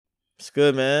It's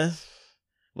good, man.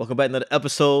 Welcome back to another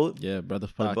episode Yeah, Brothers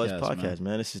of the Buzz Podcast, Podcast, man.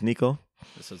 man. This is Nico.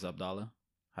 This is Abdallah.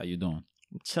 How you doing?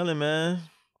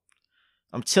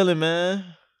 I'm chilling, man.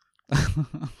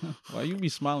 Why you be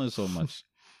smiling so much?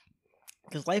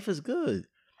 Because life is good.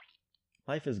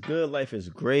 Life is good. Life is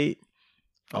great.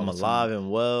 I'm All the alive and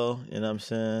well. You know what I'm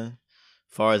saying?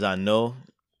 As far as I know,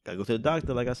 gotta go to the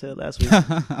doctor, like I said last week.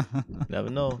 Never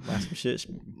know. Might some shit's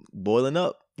boiling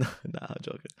up. Nah, I'm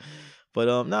joking.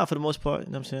 But nah, for the most part, you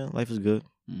know what I'm saying? Life is good.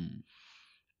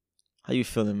 How you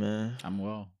feeling, man? I'm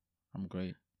well. I'm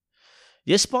great.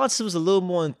 Your sponsor was a little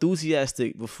more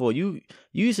enthusiastic before. You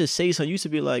used to say something. You used to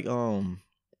be like, you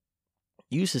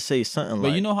used to say something But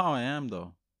like, you know how I am,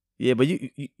 though. yeah, but you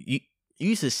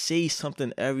used to say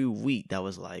something every week that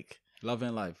was like, Love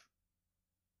and life.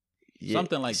 yeah,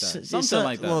 Something like that. s- Something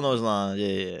like that. along those lines.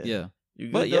 Yeah. Yeah. You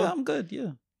good, But yeah, though? I'm good.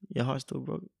 Yeah. Your heart still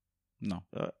broke. No,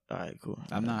 All right, cool.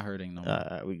 I'm not hurting no more. All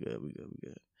right, we good.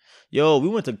 Yo, we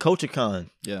went to CultureCon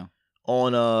Yeah.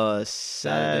 on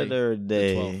Saturday,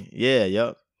 Saturday. the 12th. Yeah,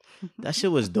 yup. That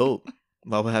shit was dope.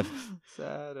 But what happened?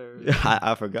 Saturday.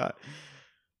 I forgot.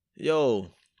 Yo,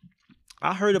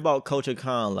 I heard about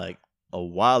CultureCon like a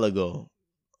while ago.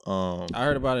 I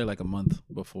heard about it like a month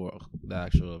before the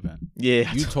actual event.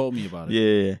 Yeah, You told me about it.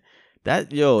 yeah.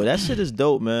 That shit is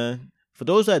dope, man. For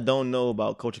those that don't know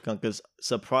about CultureCon, because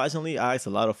surprisingly, I asked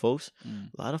a lot of folks.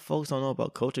 A lot of folks don't know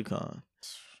about CultureCon.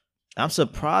 I'm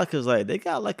surprised because like they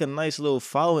got like a nice little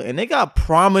following, and they got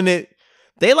prominent.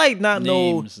 They like not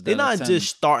know. Names They're that not attend.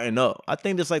 just starting up. I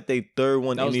think it's like their third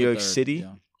one That in was New the York third, City.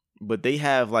 yeah. But they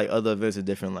have like other events in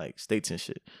different like states and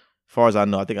shit. As far as I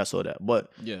know, I think I saw that. But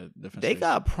Yeah, different. they states.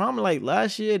 got prominent like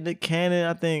last year. Nick Cannon,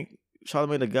 I think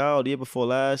Charlamagne the God, the year before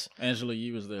last. Angela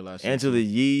Yee was there last year. Angela too.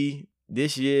 Yee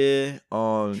this year.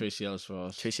 Tracy Ellis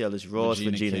Ross. Tracy Ellis Ross,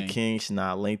 Regina King,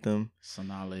 Sanaa Lathan.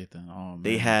 Sanaa Lathan. Oh man.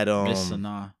 They had Miss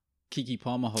Sanaa. Kiki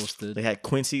Palmer hosted. they had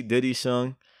Quincy Diddy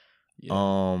sung. Yeah.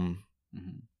 Mhm.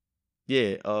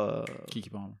 Yeah, Kiki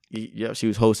Palmer. yeah, she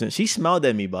was hosting. She smiled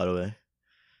at me, by the way.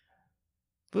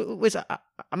 But which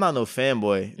I'm not no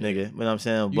fanboy, nigga. You know what I'm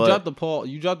saying? You But dropped the ball.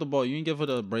 You dropped the ball. You didn't give her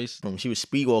the brace. she was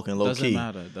speed walking low Doesn't key.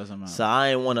 matter. Doesn't matter. So I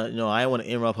ain't wanna, I ain't wanna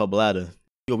interrupt her bladder.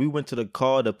 Yo, we went to the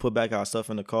car to put back our stuff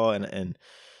in the car, and It's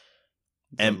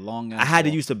a long. I had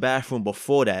to use the bathroom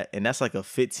before that, and that's like a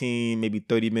 15, maybe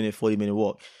 30-minute, 40-minute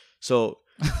walk. So,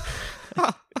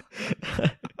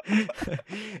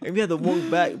 and we had to walk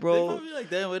back, bro. Like,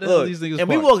 damn, where the hell Look, these niggas and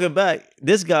we park? walking back.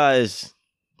 This guy's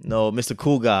Mr.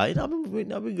 Cool Guy. You know, we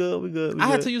good. We good. I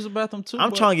had to use the bathroom too.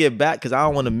 I'm trying to get back because I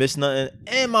don't want to miss nothing,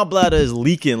 and my bladder is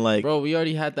leaking. Like, Bro, we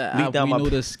already had that Leak app. down We my knew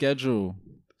p- the schedule.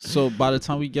 So by the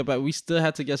time we get back, we still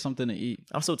had to get something to eat.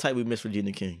 I'm so tight. We missed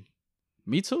Regina King.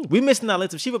 Me too. We missed Now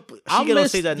Lathan. She get on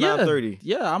stage at 9:30.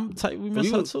 Yeah, I'm tight. We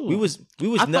missed her too. We was I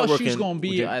networking. thought she was gonna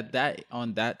be with-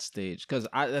 on that stage because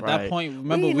at Right. that point,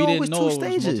 remember didn't we know it didn't was know two it was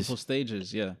stages. multiple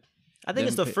stages. Yeah, I think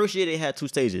it's the Them first year they had 2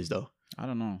 stages though. I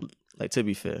don't know. Like, to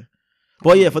be fair.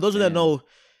 But yeah, for those that Damn. know,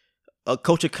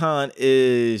 CultureCon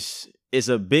is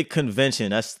a big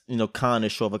convention. That's, con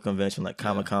is short of a convention like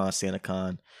Comic-Con,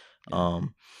 SantaCon.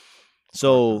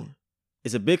 So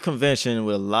it's a big convention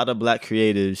with a lot of black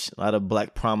creatives, a lot of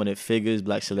black prominent figures,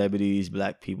 black celebrities,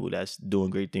 black people that's doing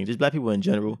great things. Just black people in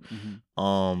general.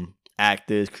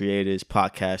 Actors, creators,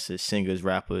 podcasters, singers,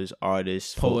 rappers,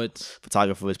 artists, Poets,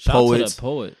 photographers, Shout out to poets. that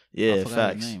poet. Yeah, I forgot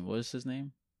facts. His name. What is his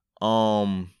name?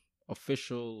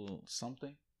 Official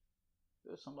something.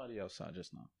 There's somebody outside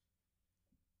just now.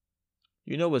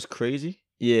 You know what's crazy?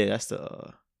 Yeah, that's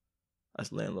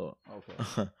landlord.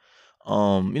 Okay.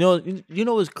 You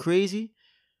know what's crazy?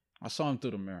 I saw him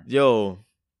through the mirror. Yo,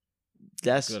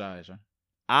 that's Good eyes, right?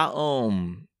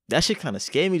 that shit kind of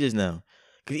scared me just now.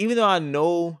 Cause even though I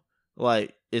know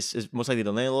like it's most likely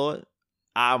the landlord,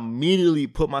 I immediately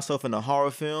put myself in a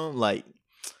horror film. Like,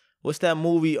 what's that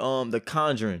movie? The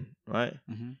Conjuring, right?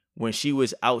 When she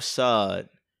was outside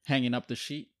Hanging up the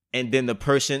sheet. and then the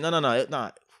person,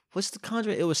 no. What's the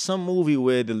Conjuring? It was some movie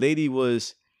where the lady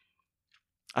was,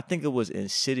 I think it was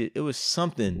Insidious. It was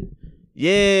something.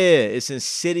 Yeah, it's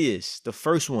Insidious. The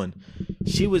first one.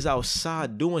 She was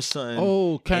outside doing something.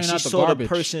 Oh, and carrying she out the saw garbage.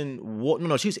 the person walk.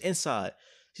 No, she was inside.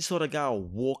 She saw the guy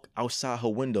walk outside her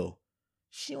window.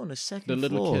 She on the second The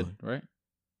little floor. kid, right?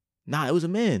 Nah, it was a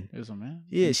man. It was a man.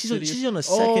 Yeah, she's on the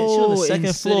second. Oh, she's on the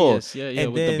second floor. Insidious. Yeah,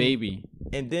 And with then- the baby.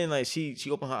 And then like she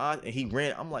opened her eyes and he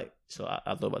ran. I'm like, so I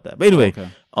thought about that. But anyway, Okay.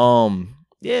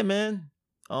 yeah, man.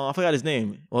 I forgot his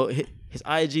name. Well, his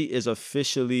IG is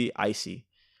officially Icy,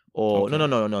 or Okay.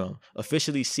 no,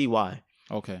 officially CY.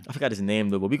 Okay. I forgot his name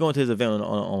though. But we going to his event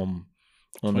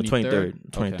On the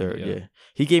 23rd. 23rd, Okay, yeah.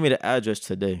 He gave me the address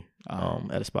today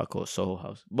Alright. at a spot called Soho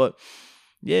House. But,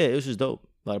 yeah, it was just dope.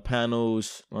 A lot of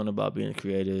panels, learn about being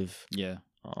creative, Yeah.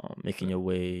 making your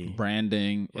way.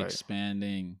 Branding, Right.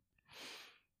 expanding.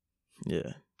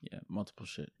 Yeah. Yeah, multiple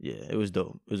shit. Yeah, it was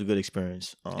dope. It was a good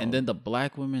experience. And then the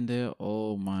black women there,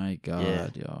 oh my God, Yeah.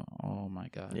 yo. Oh my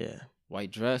God. Yeah. White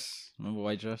dress. Remember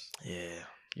white dress? Yeah.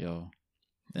 Yo.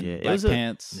 And Yeah, it black was a-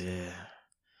 pants. Yeah.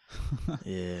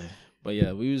 Yeah. But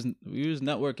yeah, we was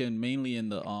networking mainly in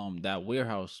the that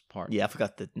warehouse part. Yeah, I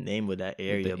forgot the name of that With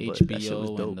area, the but HBO that shit was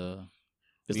dope. and the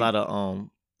There's a lot of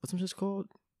what's this called?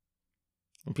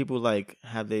 When people like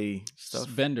have they stuff.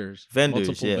 vendors. Vendors,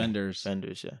 Multiple yeah. vendors.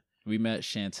 Vendors, yeah. We met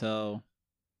Chantel.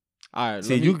 All right.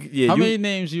 See, how many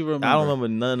names you remember? I don't remember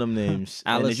none of them names.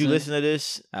 And if you Allison. listen to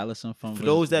this, Allison from for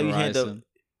those that we hand up, Verizon.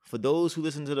 for those who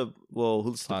listen to the who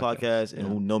listen to the podcast and yeah.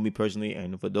 who know me personally,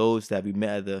 and for those that we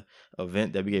met at the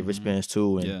event that we gave wristbands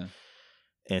to, and Yeah.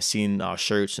 and seen our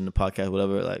shirts and the podcast,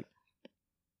 whatever, like,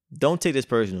 don't take this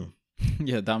personal.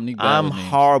 Yeah, Dominique. bad I'm with names.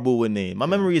 horrible with names. My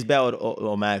memory is bad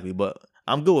automatically, but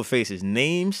I'm good with faces.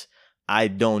 Names, I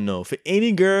don't know. For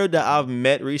any girl that I've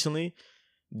met recently,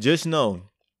 just know,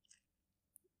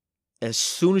 as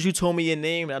soon as you told me your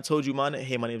name and I told you my name,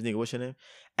 hey, my name's nigga, what's your name?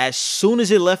 As soon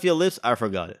as it left your lips, I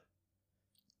forgot it.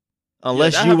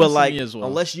 Unless that you were happens to like, me as well.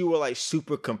 unless you were like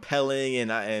super compelling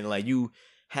and like you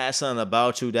had something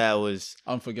about you that was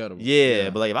Unforgettable. yeah.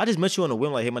 But like if I just met you on a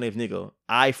whim, like, hey, my name's Nico,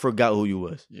 I forgot who you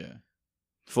was Yeah.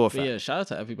 for a But fact. yeah, shout out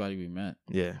to everybody we met.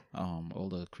 Yeah. All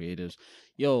the creatives.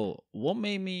 Yo, what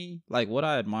made me like what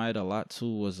I admired a lot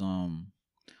too was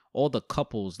all the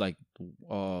couples like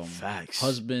Facts.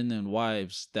 husband and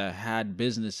wives that had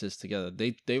businesses together.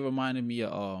 They reminded me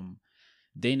of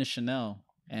Dana Chanel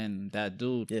and that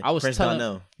dude. Yeah. I was Prince telling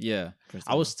Darnell. yeah. Prince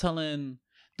I was telling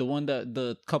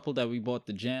the couple that we bought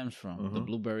the jams from, the Mhm.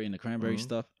 blueberry and the cranberry Mhm.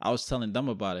 stuff. I was telling them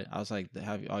about it. I was like,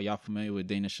 are y'all familiar with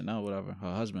Dana Chanel, whatever,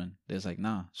 her husband? They're like,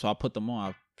 nah. So I put them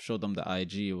on. I showed them the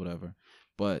IG or whatever.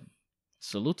 But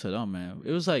salute to them, man.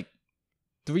 It was like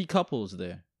 3 couples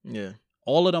there. Yeah.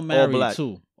 All of them married black.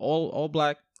 too. All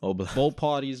black. Oh, black. Both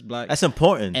parties black. That's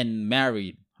important. And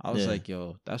married. I was Yeah. like,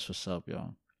 yo, that's what's up,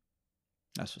 yo.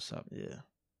 That's what's up. Yeah.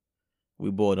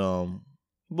 We bought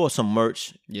some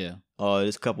merch. Yeah.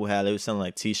 This couple they were selling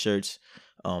like t-shirts,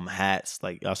 hats,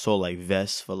 like I saw like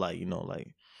vests for like,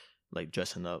 like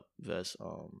dressing up vests,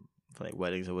 for like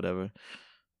weddings or whatever.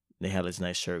 They had this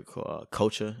nice shirt called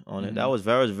Culture on it. Mhm. That was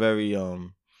very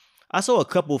I saw a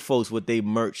couple folks with their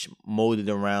merch molded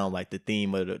around like the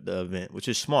theme of the event, which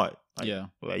is smart. Like, Yeah.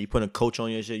 Like you put a coach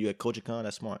on your shit, you at CultureCon,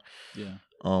 that's smart. Yeah.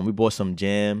 We bought some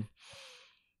jam,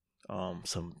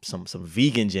 some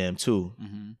vegan jam too.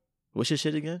 Mm-hmm. What's your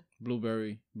shit again?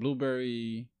 Blueberry.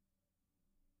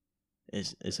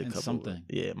 It's a And couple. something.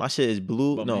 Yeah, my shit is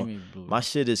blue. But No, maybe blueberry. my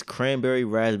shit is cranberry,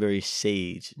 raspberry,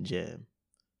 sage jam.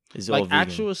 It's all like vegan.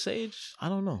 actual sage. I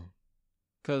don't know.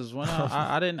 Because when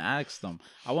I didn't ask them,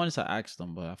 I wanted to ask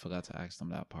them, but I forgot to ask them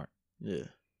that part. Yeah.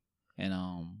 And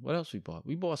what else we bought?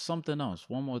 We bought something else.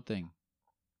 One more thing.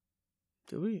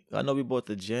 Did we? I know we bought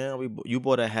the jam. You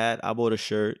bought a hat. I bought a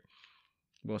shirt.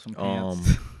 Bought some pants.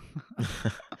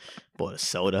 Bought a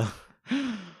soda.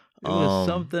 It was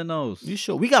something else. You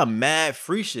sure? We got mad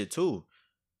free shit too.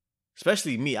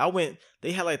 Especially me.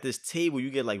 They had like this table. You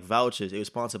get like vouchers. It was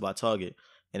sponsored by Target.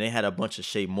 And they had a bunch of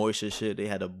Shea Moisture shit. They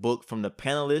had a book from the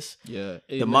panelists. Yeah.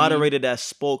 The moderator that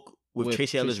spoke with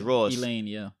Tracy Ellis Ross. Elaine,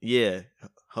 yeah. Yeah.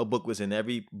 Her book was in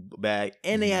every bag.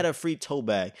 And they had a free tote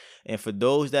bag. And for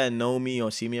those that know me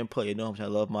or see me in play, you know how much I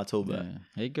love my tote bag. Yeah.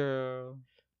 Hey, girl.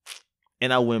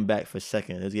 And I went back for a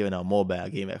second. They was giving out more bag. I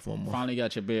gave back for one more. Finally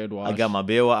got your beard washed. I got my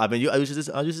beard washed. I used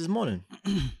this morning.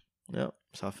 Yep.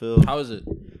 So I feel. How is it?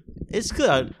 It's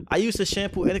good. I used the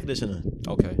shampoo and the conditioner.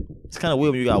 Okay. It's kind of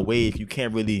weird when you got wave. You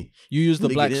can't really. You used the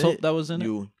really black get in soap it. that was in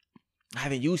it? I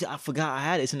haven't used it. I forgot I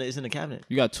had it. It's in the cabinet.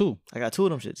 You got 2. I got 2 of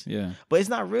them shits. Yeah. But it's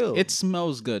not real. It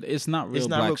smells good. It's not real. It's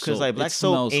not black real because soap. like black It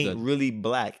soap smells ain't good. really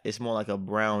black. It's more like a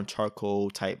brown charcoal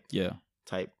type Yeah.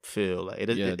 feel. Like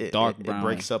it dark brown. It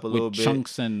breaks up a little with bit.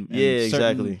 chunks and Yeah, certain,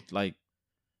 exactly. like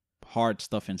hard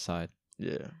stuff inside.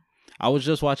 Yeah. I was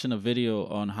just watching a video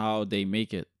on how they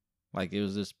make it. Like it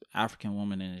was this African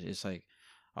woman and it's like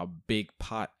a big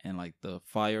pot and like the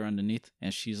fire underneath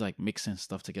and she's like mixing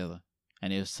stuff together.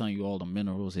 And it was telling you all the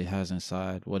minerals it has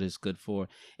inside, what it's good for.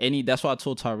 That's why I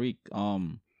told Tariq,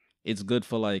 it's good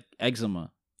for like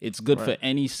eczema. It's good for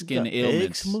any skin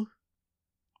ailments. Eczema?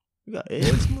 You got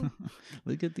eczema?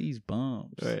 Look at these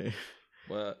bumps. Right.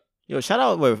 What? Yo, shout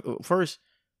out my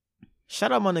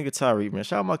nigga Tariq, man.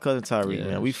 Shout out my cousin Tariq, Yeah,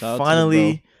 man. We shout out to the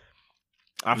finally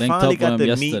I Linked finally up got with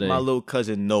to him meet yesterday. my little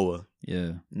cousin Noah.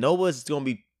 Yeah. Noah's gonna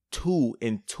be 2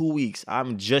 in 2 weeks.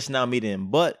 I'm just now meeting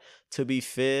him. But to be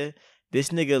fair, this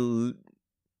nigga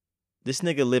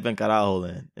live in Carajo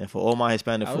land. And for all my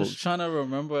Hispanic I was folks, trying to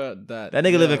remember that. that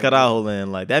nigga live in Carajo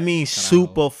land. Like that means Carajo.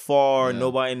 super far. Yeah.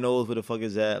 Nobody knows where the fuck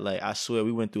is that. Like I swear,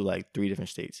 we went through like 3 different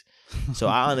states. So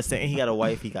I understand. And he got a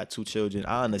wife. He got 2 children.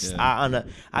 I understand. Yeah.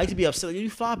 I used to be upset. Like, you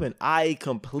flopping. I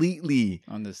completely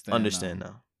understand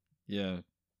now. Yeah.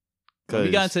 When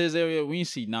we got into his area, we didn't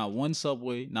see not one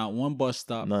subway, not one bus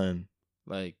stop. None.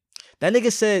 Like That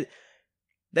nigga said.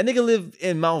 That nigga live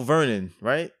in Mount Vernon,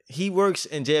 right? He works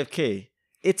in JFK.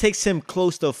 It takes him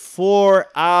close to 4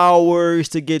 hours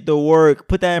to get to work.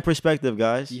 Put that in perspective,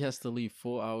 guys. he has to leave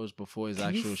 4 hours before his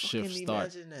actual shift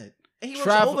starts. That? And he works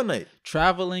overnight.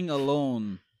 Traveling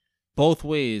alone, both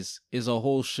ways, is a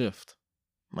whole shift.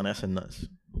 Man, that's nuts.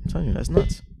 I'm telling you, that's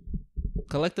nuts.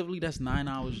 Collectively, that's 9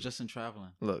 hours just in traveling.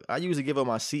 Look, I usually give up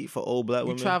my seat for old black You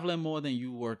women. traveling more than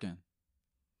you working.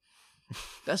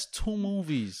 That's 2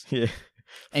 movies. Yeah.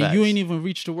 And Facts. you ain't even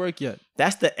reached to work yet.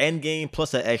 That's the end game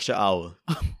plus an extra hour.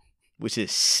 Which is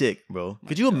sick, bro.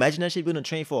 Could you imagine that shit being on a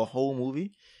train for a whole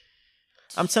movie?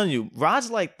 I'm telling you,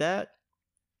 rides like that,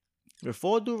 with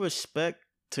all due respect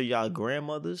to y'all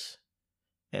grandmothers,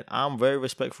 and I'm a very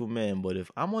respectful man, but if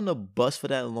I'm on the bus for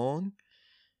that long,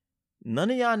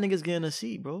 none of y'all niggas getting a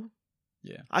seat, bro.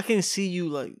 Yeah. I can see you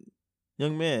like,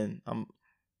 young man, I'm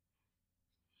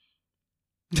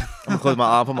gonna close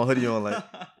my eye, put my hoodie on like.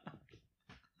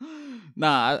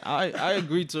 Nah, I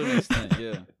agree to an extent,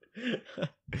 yeah.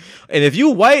 And if you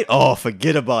white, oh,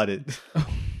 forget about it.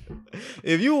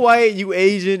 If you white, you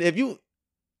Asian, if you,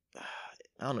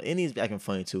 I don't know, Indians be acting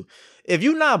funny too. If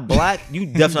you not black, you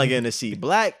definitely not getting a seat.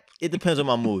 Black, it depends on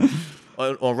my mood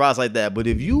on rides like that. But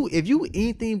if you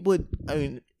anything but, I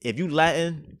mean, if you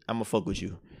Latin, I'm gonna fuck with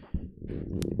you.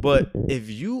 But if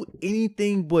you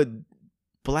anything but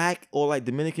black or like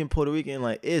Dominican, Puerto Rican,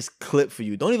 like it's clipped for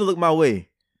you. Don't even look my way.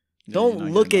 Yeah,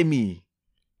 Don't look at me.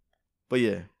 But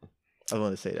yeah, I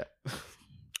want to say that.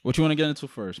 What you want to get into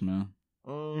first, man?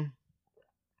 You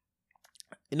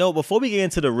know, before we get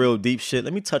into the real deep shit,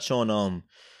 let me touch on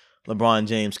LeBron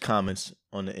James' comments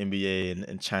on the NBA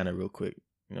and China real quick.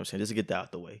 You know what I'm saying? Just to get that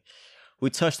out the way.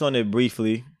 We touched on it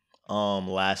briefly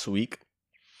last week.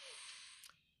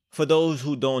 For those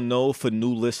who don't know, for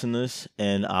new listeners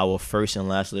and our first and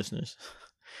last listeners,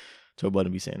 Joe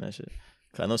Budden be saying that shit.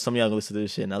 Cause I know some of y'all gonna listen to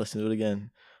this shit and I listen to it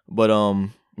again. But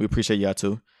we appreciate y'all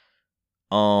too.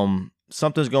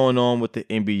 Something's going on with the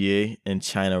NBA in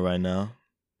China right now.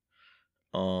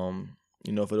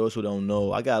 You know, for those who don't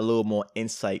know, I got a little more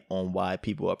insight on why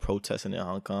people are protesting in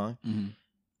Hong Kong. Mm-hmm.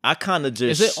 I kind of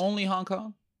just... Is it only Hong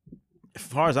Kong? As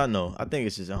far as I know, I think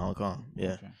it's just in Hong Kong.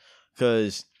 Yeah.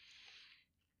 Because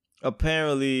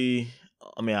apparently,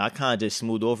 I mean, I kind of just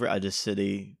smoothed over it. I just said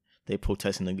they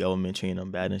protesting the government, treating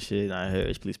them bad and shit. And I heard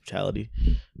it's police brutality.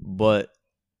 But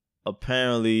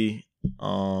apparently,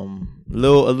 a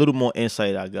little more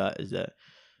insight I got is that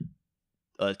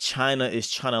China is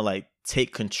trying to like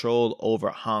take control over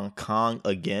Hong Kong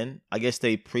again. I guess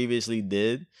they previously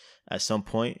did at some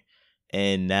point,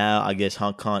 and now I guess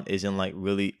Hong Kong isn't like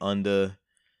really under,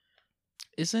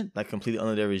 isn't like completely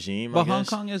under their regime. But Hong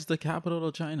Kong is the capital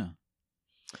of China.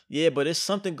 Yeah, but there's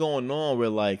something going on where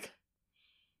like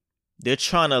they're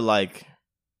trying to like.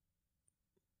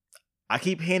 I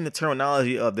keep hearing the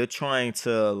terminology of they're trying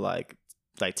to like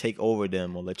take over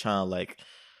them, or they're trying to like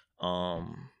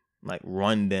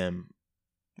run them.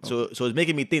 So it's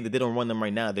making me think that they don't run them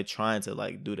right now. They're trying to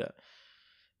like do that,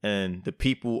 and the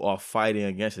people are fighting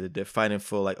against it. They're fighting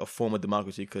for like a form of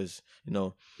democracy because you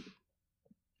know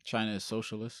China is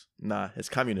socialist. Nah, it's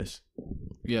communist.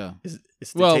 Yeah,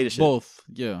 it's dictatorship. Well, both.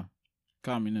 Yeah,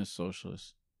 communist,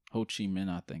 socialist. Ho Chi Minh,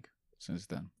 I think. Since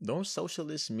then, don't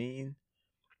socialists mean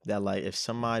that like if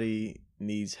somebody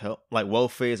needs help, like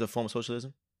welfare is a form of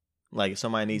socialism? Like if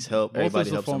somebody needs help,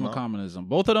 everybody helps them out. Both is a form of communism.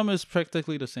 Both of them is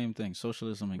practically the same thing: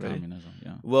 socialism and communism.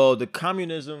 Yeah. Well, the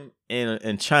communism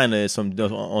in China is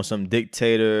on some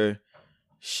dictatorship,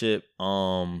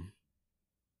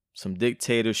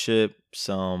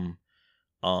 some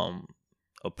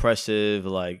oppressive,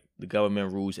 like the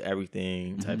government rules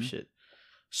everything type shit.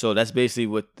 So that's basically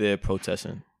what they're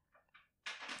protesting.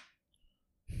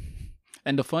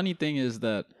 And the funny thing is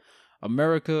that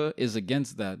America is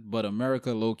against that, but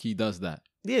America low-key does that.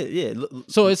 Yeah.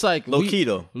 So it's like low-key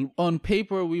though. On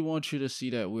paper, we want you to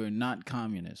see that we're not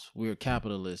communists. We're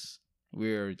capitalists.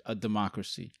 We're a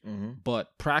democracy. Mm-hmm.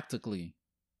 But practically,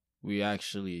 we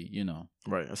actually, you know.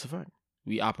 Right, that's a fact.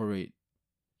 We operate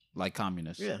like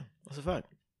communists. Yeah, that's a fact.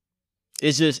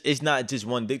 it's not just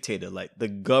one dictator. Like the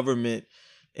government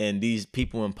and these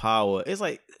people in power. It's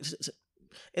like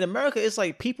in America, it's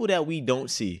like people that we don't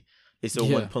see. It's the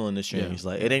one pulling the strings.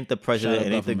 Like it ain't the president,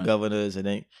 it ain't the governors,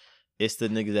 it's the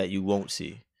niggas that you won't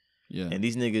see. Yeah. And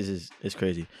these niggas is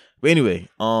crazy. But anyway,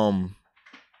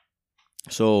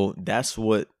 so that's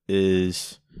what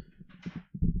is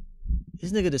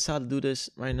this nigga decided to do this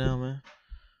right now,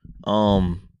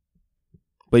 man.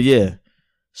 But yeah.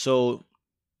 So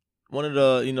one of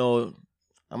the,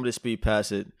 I'm gonna speed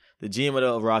past it. The GM of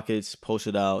the Rockets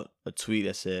posted out a tweet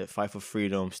that said, "Fight for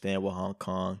freedom, stand with Hong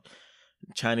Kong."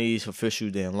 Chinese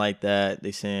officials didn't like that.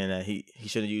 They saying that he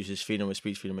shouldn't use his freedom of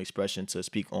speech, freedom of expression to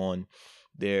speak on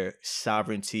their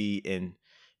sovereignty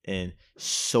and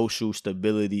social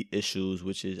stability issues,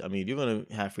 which is, I mean, if you're going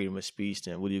to have freedom of speech,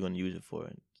 then what are you going to use it for?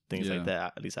 And things like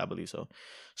that. At least I believe so.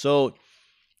 So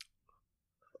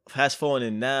fast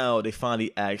forwarding now, they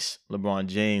finally asked LeBron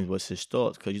James what's his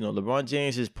thoughts. Because, LeBron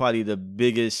James is probably the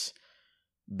biggest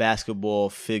basketball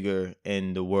figure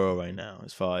in the world right now,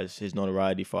 as far as his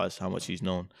notoriety, as far as how much he's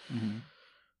known. Mm-hmm.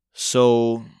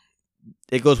 So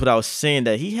it goes without saying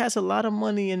that he has a lot of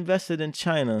money invested in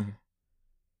China.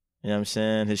 You know what I'm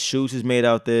saying? His shoes is made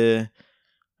out there.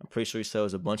 I'm pretty sure he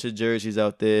sells a bunch of jerseys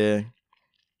out there.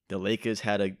 The Lakers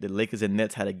and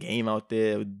Nets had a game out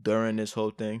there during this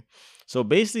whole thing. So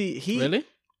basically, Really?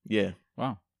 Yeah.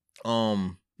 Wow.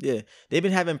 Yeah, they've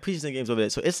been having preseason games over there.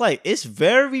 So it's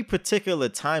very particular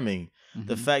timing. Mm-hmm.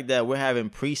 The fact that we're having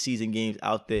preseason games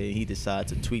out there and he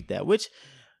decides to tweet that, which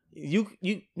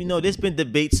there's been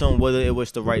debates on whether it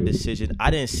was the right decision.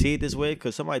 I didn't see it this way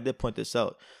because somebody did point this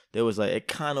out. There was it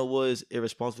kind of was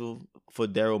irresponsible for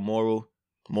Daryl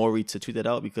Morey to tweet that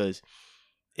out, because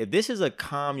if this is a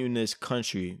communist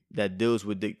country that deals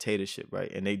with dictatorship,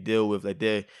 right, and they deal with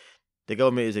the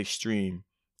government is extreme,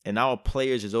 and our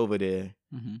players is over there,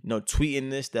 tweeting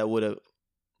this that would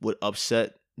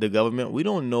upset the government. We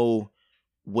don't know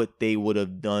what they would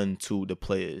have done to the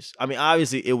players. I mean,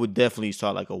 obviously, it would definitely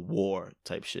start like a war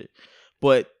type shit.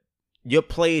 But your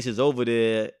players is over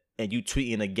there, and you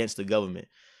tweeting against the government.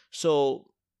 So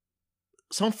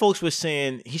some folks were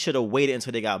saying he should have waited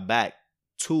until they got back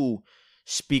to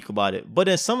speak about it. But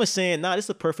then some are saying, nah, this is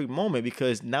a perfect moment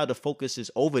because now the focus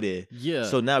is over there. Yeah.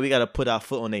 So now we got to put our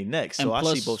foot on their neck. So I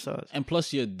see both sides. And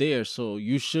plus you're there, so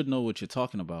you should know what you're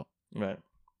talking about. Right.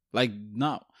 Like,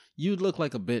 not, you look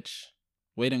like a bitch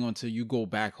waiting until you go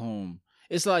back home.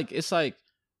 It's like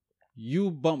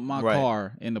you bumped my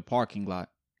car in the parking lot.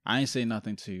 I ain't say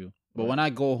nothing to you. But when I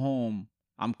go home,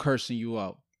 I'm cursing you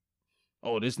out.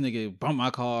 Oh, this nigga bumped my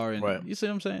car. And you see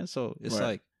what I'm saying? So it's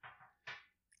like.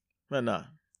 Nah,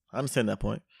 I understand that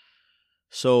point.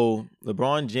 So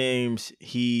LeBron James,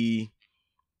 he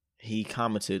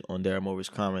commented on Daryl Morey's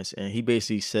comments, and he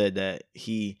basically said that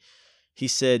he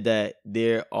said that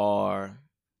there are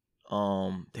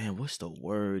what's the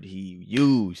word he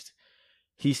used?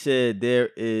 He said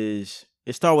it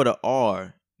started with an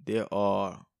R. There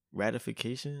are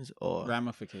ramifications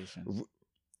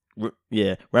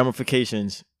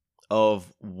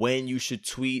of when you should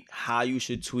tweet, how you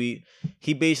should tweet.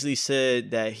 He basically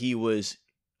said that he was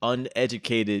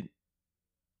uneducated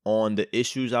on the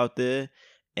issues out there,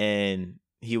 and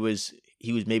he was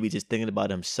maybe just thinking about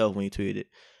himself when he tweeted.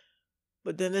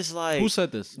 But then it's like, who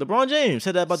said this? LeBron James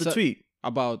said that about the tweet.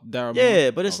 About Daryl.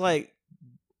 Yeah, but it's like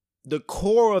the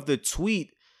core of the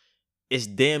tweet is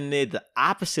damn near the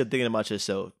opposite of thinking about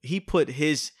yourself. He put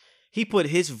his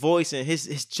voice and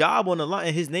his job on the line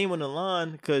and his name on the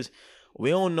line, because we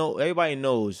don't know. Everybody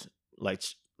knows like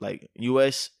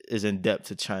U.S. is in debt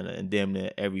to China in damn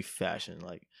near every fashion.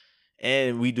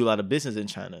 And we do a lot of business in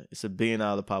China. It's $1 billion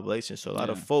population, so a lot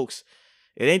of folks.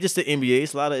 It ain't just the NBA.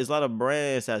 It's a lot of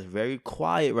brands that's very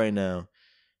quiet right now.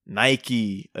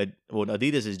 Nike,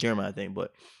 Adidas is German, I think,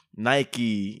 but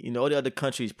Nike, all the other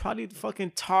countries, probably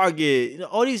fucking Target,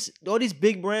 all these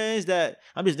big brands that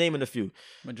I'm just naming a few.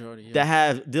 Majority, yeah. That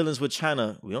have dealings with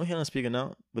China. We don't hear them speaking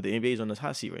out, but the NBA is on this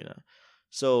hot seat right now.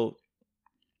 So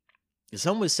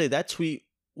some would say that tweet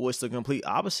was the complete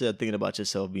opposite of thinking about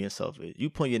yourself being selfish. You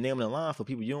put your name on the line for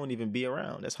people you don't even be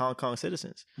around. That's Hong Kong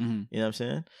citizens. Mm-hmm. You know what I'm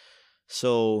saying?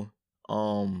 So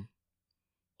I'll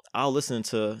listen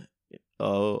to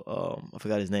I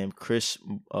forgot his name, Chris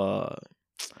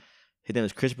his name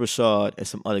is Chris Broussard and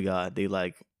some other guy. They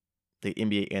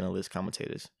NBA analyst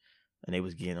commentators, and they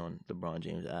was getting on LeBron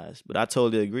James' ass. But I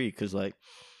totally agree, because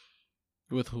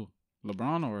with who?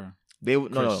 LeBron or they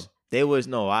no they was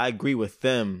no. I agree with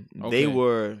them. Okay.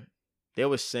 They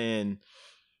were saying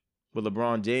what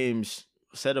LeBron James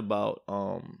said about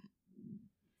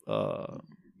Daryl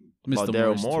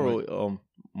Morey.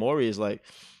 Morey is like,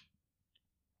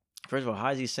 First of all, how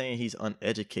is he saying he's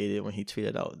uneducated when he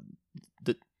tweeted out?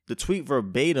 The tweet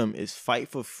verbatim is "Fight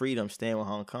for freedom, stand with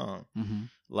Hong Kong." Mm-hmm.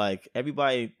 Like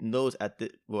everybody knows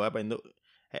everybody know.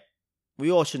 We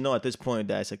all should know at this point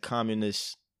that it's a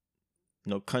communist,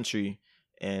 country,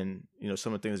 and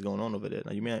some of the things going on over there.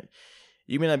 Now,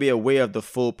 you may not be aware of the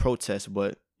full protest,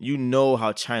 but you know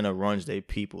how China runs their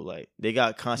people. Like they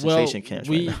got concentration camps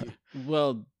right now.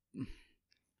 Well,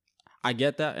 I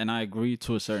get that, and I agree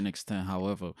to a certain extent.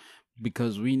 However,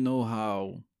 because we know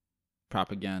how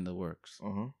propaganda works,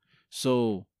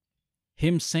 so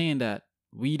him saying that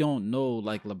we don't know,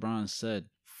 like LeBron said,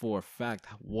 for a fact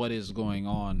what is going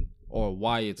on or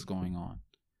why it's going on.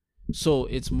 So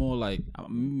it's more like,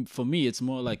 for me, it's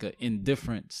more like an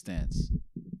indifferent stance.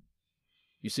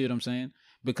 You see what I'm saying?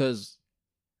 Because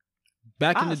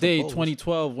back in the day,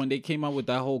 2012, when they came out with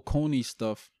that whole Coney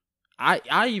stuff,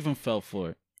 I even fell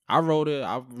for it. I wrote it,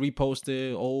 I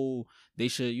reposted, oh, they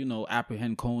should,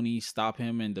 apprehend Coney, stop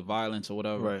him and the violence or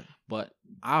whatever. Right. But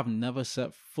I've never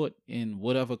set foot in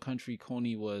whatever country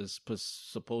Coney was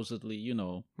supposedly,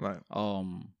 right.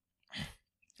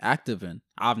 active in.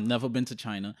 I've never been to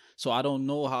China, so I don't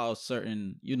know how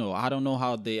I don't know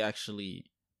how they actually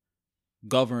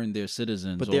govern their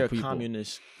citizens. But they're a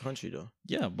communist country, though.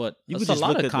 Yeah, but there's a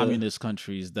lot of communist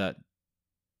countries that,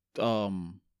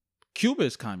 Cuba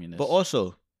is communist,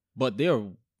 but they're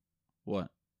what?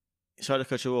 Sorry to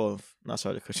cut you off. Not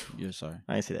sorry to cut you off. Yeah, sorry.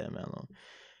 I ain't say that, man. Long.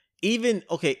 Even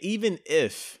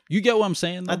if you get what I'm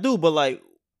saying, though? I do, but like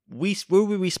we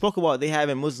spoke about, they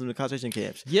having Muslims in concentration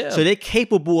camps. Yeah, so they're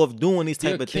capable of doing these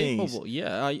type of things.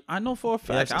 Yeah, I know for a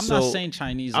fact. I'm not saying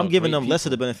Chinese. I'm giving them less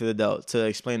of the benefit of the doubt to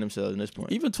explain themselves in this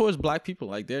point. Even towards black people,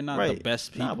 like they're not the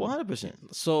best people.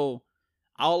 100%. So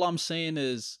all I'm saying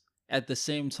is, at the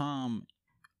same time,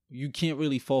 you can't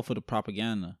really fall for the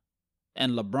propaganda.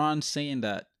 And LeBron saying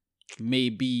that may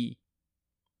be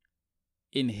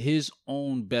in his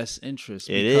own best interest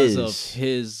because of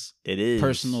his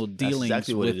personal dealings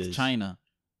with China.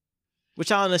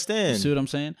 Which I understand. You see what I'm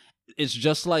saying? It's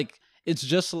just like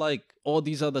all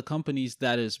these other companies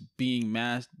that is being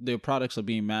their products are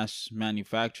being mass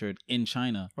manufactured in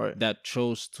China, right, that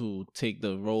chose to take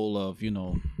the role of,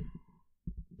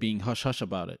 being hush hush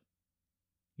about it.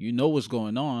 You know what's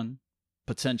going on,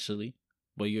 potentially,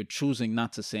 but you're choosing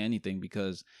not to say anything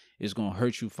because it's going to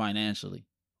hurt you financially.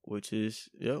 Which is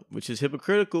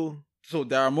hypocritical. So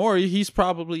Daryl Morey, he's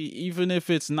probably, even if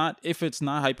it's not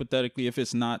hypothetically, if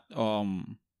it's not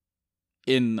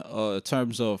in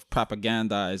terms of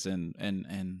propagandize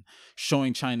and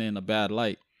showing China in a bad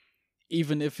light,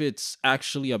 even if it's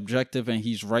actually objective and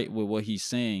he's right with what he's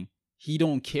saying, he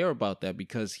don't care about that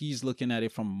because he's looking at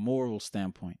it from a moral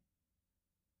standpoint.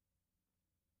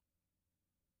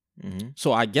 Mm-hmm.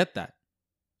 So I get that.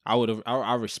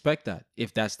 I respect that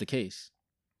if that's the case.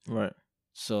 Right.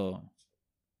 So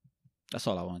that's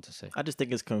all I wanted to say. I just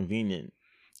think it's convenient.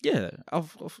 Yeah.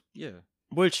 Yeah.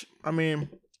 Which, I mean,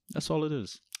 that's all it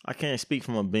is. I can't speak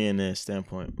from a billionaire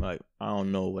standpoint. Like, I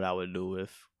don't know what I would do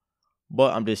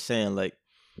but I'm just saying, like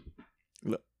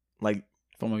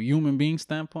from a human being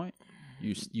standpoint,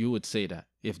 you would say that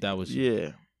if that was you.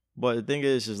 Yeah. But the thing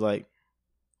is like,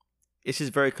 it's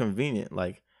just very convenient.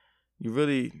 Like,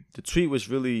 the tweet was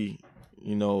really,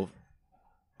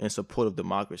 in support of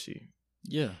democracy.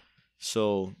 Yeah.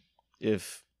 So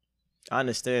if I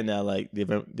understand that, like,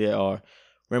 there are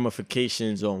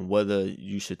ramifications on whether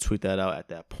you should tweet that out at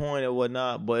that point or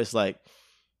whatnot, but it's like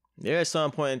there are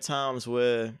some point in times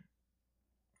where,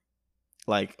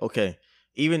 like, okay,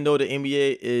 even though the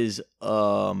NBA is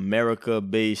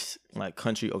America-based, like,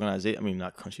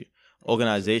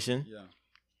 organization. Yeah.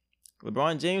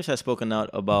 LeBron James has spoken out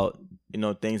about,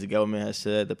 things the government has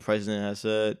said, the president has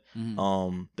said,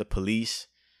 the police,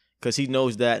 because he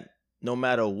knows that no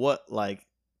matter what, like,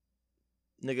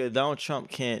 nigga, Donald Trump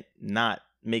can't not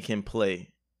make him play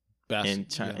in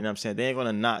China. Yeah. You know what I'm saying? They ain't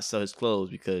gonna not sell his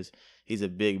clothes because he's a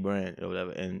big brand or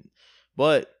whatever.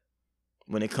 But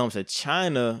when it comes to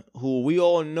China, who we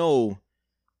all know,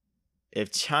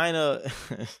 if China,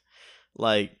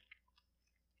 like,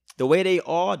 the way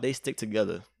they stick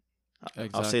together. Exactly.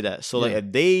 I'll say that. So, like,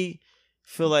 if they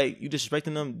feel like you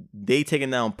disrespecting them, they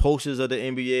taking down posters of the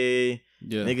NBA.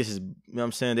 Yeah. Niggas is, what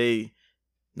I'm saying? They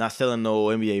not selling no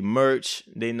NBA merch.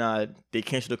 They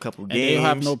canceled a couple games. And they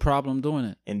have no problem doing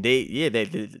it. And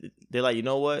they're like, you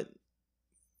know what?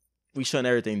 We shutting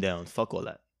everything down. Fuck all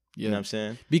that. Yeah. You know what I'm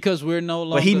saying? Because we're no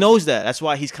longer. But he knows that. That's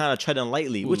why he's kind of treading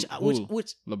lightly. Which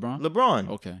LeBron? LeBron.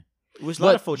 Okay. Which a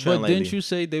lot of folks treading lightly. But didn't you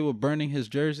say they were burning his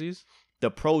jerseys? The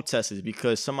protesters,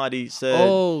 because somebody said...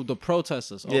 Oh, the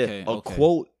protesters. Okay. Yeah, a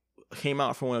quote came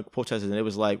out from one of the protesters, and it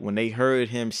was like when they heard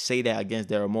him say that against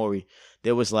Daryl Morey,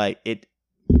 there was like it.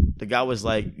 The guy was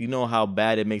like, you know how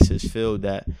bad it makes us feel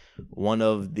that one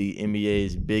of the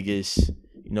NBA's biggest,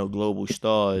 global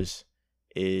stars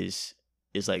is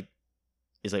like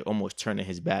almost turning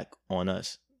his back on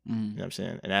us. You know what I'm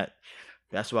saying? And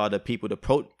that's why the people, the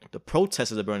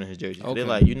protesters are burning his jersey. Okay. They're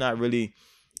like, you're not really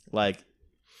like,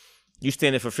 you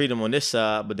standing for freedom on this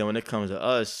side, but then when it comes to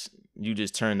us, you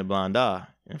just turn the blind eye. You know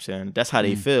what I'm saying? That's how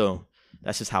they feel.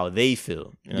 That's just how they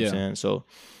feel. You know what I'm saying? So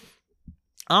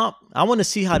I want to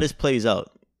see how this plays out.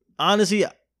 Honestly,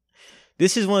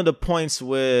 this is one of the points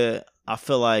where I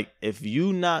feel like if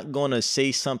you not gonna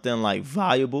say something like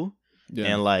valuable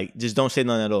and like just don't say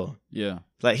nothing at all. Yeah.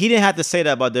 Like he didn't have to say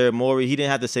that about Daryl Morey. He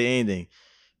didn't have to say anything.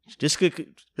 Just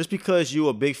because you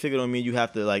a big figure don't mean you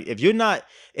have to like. If you're not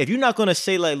gonna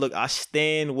say like, look, I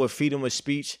stand with freedom of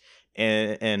speech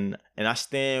and I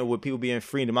stand with people being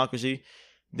free in democracy,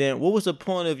 then what was the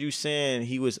point of you saying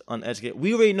he was uneducated?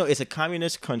 We already know it's a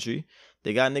communist country.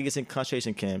 They got niggas in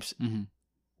concentration camps. Mm-hmm.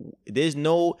 There's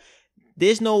no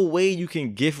way you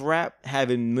can gift wrap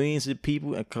having millions of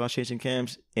people in concentration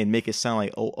camps and make it sound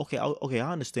like, oh, okay,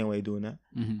 I understand why you're doing that.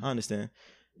 Mm-hmm. I understand.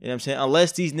 You know what I'm saying?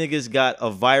 Unless these niggas got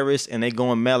a virus and they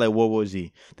going mad like World War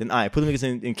Z, then all right, put them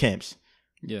niggas in camps.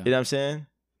 Yeah. You know what I'm saying?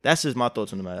 That's just my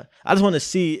thoughts on the matter. I just want to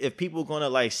see if people gonna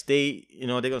like stay, they're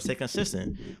gonna stay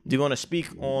consistent. They're gonna speak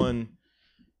on,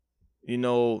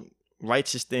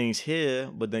 righteous things here,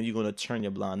 but then you're gonna turn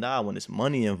your blind eye when there's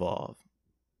money involved.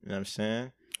 You know what I'm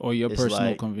saying? Or your personal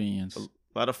like, convenience. A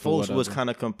lot of folks was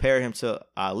kind of compare him to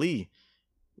Ali,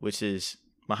 which is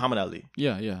Muhammad Ali.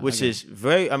 Yeah. Which is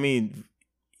very,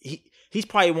 he's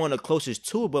probably one of the closest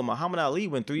to it, but Muhammad Ali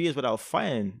went 3 years without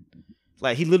fighting.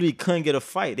 Like he literally couldn't get a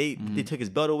fight. They took his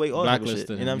belt away, all that shit.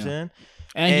 You know what I'm saying?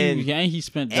 And he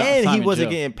spent and time he wasn't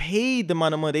getting paid the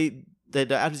amount of money that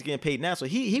the athletes getting paid now. So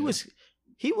he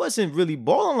wasn't really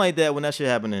balling like that when that shit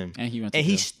happened to him. And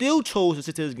he still chose to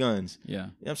stick to his guns. Yeah. You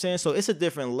know what I'm saying? So it's a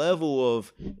different level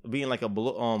of being like a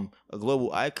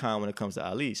global icon when it comes to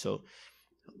Ali. So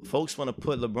folks want to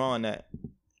put LeBron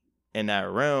in that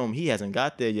realm. He hasn't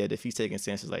got there yet if he's taking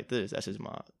stances like this. That's just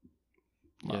my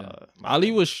Ali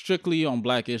was strictly on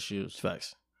black issues.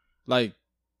 Facts. Like,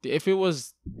 if it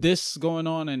was this going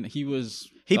on and he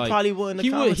probably wouldn't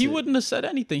have he wouldn't have said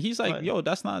anything. He's like, yo,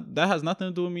 that has nothing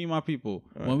to do with me and my people.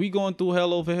 Right. When we going through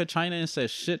hell over here, China ain't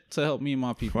said shit to help me and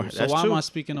my people. Right. So why am I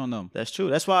speaking on them? That's true.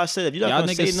 That's why I said if you're not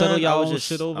gonna say nothing, I was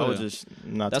just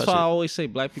not. That's why I always say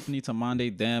black people need to mind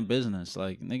their damn business.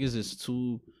 Like niggas is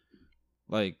too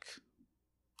like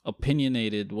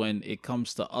opinionated when it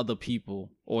comes to other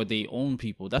people or their own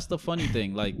people. That's the funny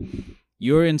thing. Like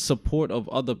you're in support of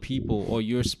other people or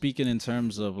you're speaking in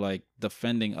terms of like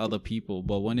defending other people,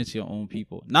 but when it's your own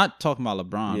people, not talking about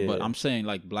LeBron, but I'm saying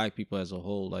like black people as a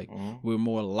whole, like we're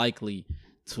more likely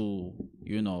to,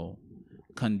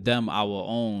 condemn our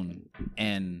own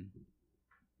and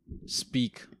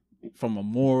speak from a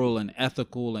moral and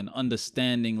ethical and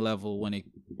understanding level when it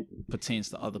pertains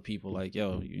to other people. Like,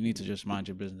 yo, you need to just mind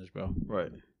your business, bro.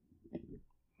 Right.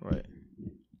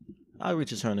 I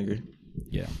reach a certain degree.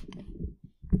 Yeah.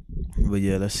 But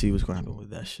yeah, let's see what's gonna happen with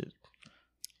that shit.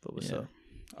 But what's up?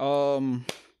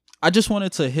 I just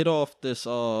wanted to hit off this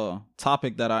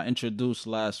topic that I introduced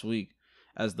last week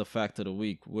as the fact of the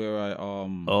week, where I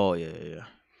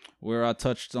where I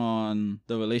touched on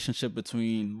the relationship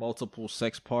between multiple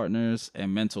sex partners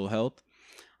and mental health.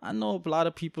 I know a lot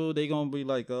of people, they gonna be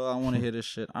like, oh, I want to hear this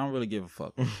shit. I don't really give a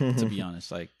fuck, to be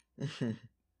honest. Like,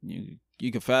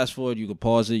 you can fast forward, you can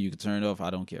pause it, you can turn it off. I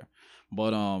don't care.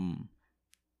 But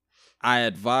I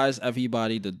advise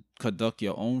everybody to conduct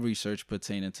your own research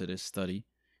pertaining to this study.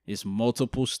 It's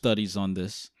multiple studies on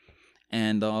this.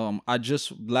 And I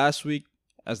just, last week,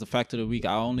 as the fact of the week,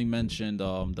 I only mentioned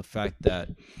the fact that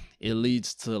it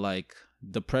leads to like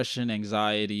depression,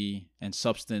 anxiety, and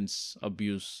substance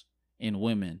abuse in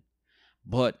women.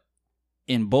 But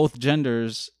in both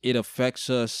genders, it affects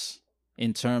us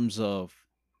in terms of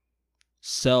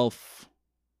self-love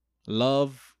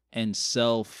and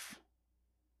validation,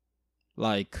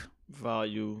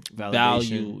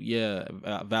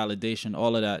 validation,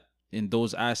 all of that in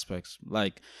those aspects.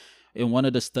 Like in one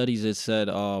of the studies, it said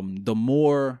the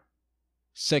more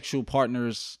sexual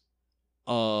partners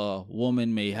a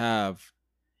woman may have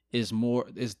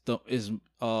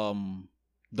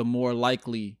the more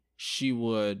likely she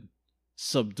would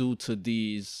subdue to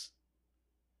these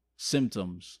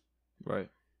symptoms. Right.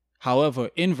 However,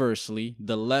 inversely,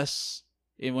 the less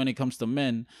when it comes to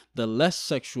men, the less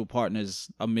sexual partners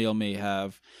a male may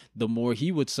have, the more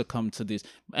he would succumb to this.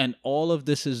 And all of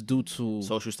this is due to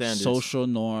social standards, social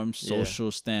norms,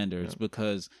 social standards,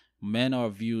 because men are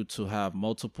viewed to have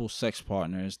multiple sex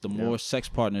partners. The more sex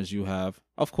partners you have,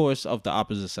 of course, of the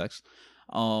opposite sex,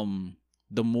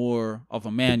 the more of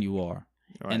a man you are.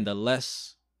 Right. And the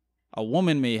less a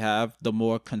woman may have, the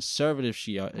more conservative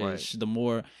she is, the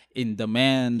more in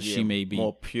demand she may be.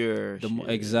 More pure.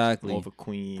 Exactly. More of a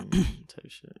queen type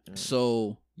shit. Yeah.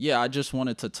 So, I just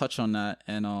wanted to touch on that.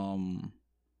 And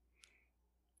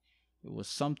it was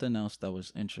something else that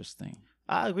was interesting.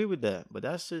 I agree with that. But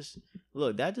that's just,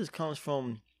 look, that just comes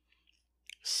from,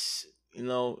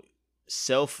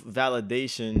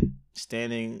 self-validation,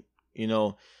 standing,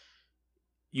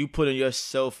 you putting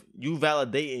yourself, you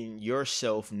validating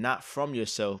yourself, not from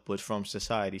yourself, but from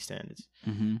society standards.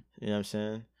 Mm-hmm. You know what I'm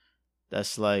saying?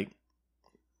 That's like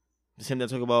the same thing I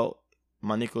talk about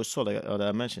Manico Sol, that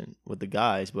I mentioned, with the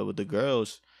guys, but with the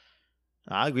girls,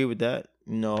 I agree with that.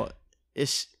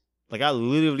 It's like I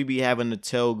literally be having to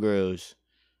tell girls,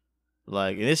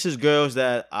 like, and this is girls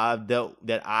that I've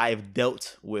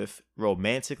dealt with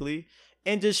romantically,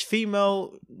 and just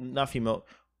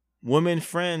women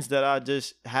friends that I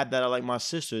just had that are like my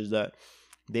sisters, that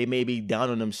they may be down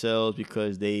on themselves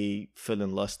because they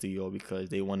feeling lusty or because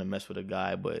they want to mess with a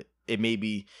guy, but it may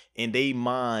be in their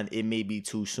mind, it may be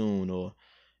too soon.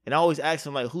 And I always ask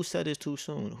them, like, who said it's too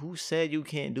soon? Who said you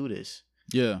can't do this?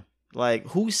 Yeah. Like,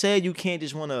 who said you can't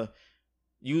just want to,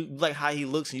 you like how he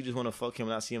looks and you just want to fuck him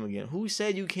and not see him again? Who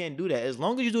said you can't do that? As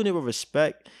long as you're doing it with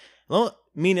respect,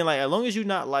 meaning, like, as long as you're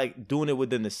not, like, doing it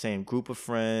within the same group of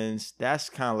friends, that's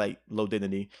kind of, like, low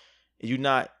dignity. If you're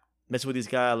not messing with these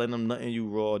guys, letting them nut in you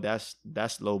raw, that's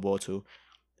low ball, too.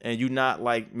 And you're not,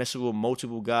 like, messing with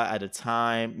multiple guys at a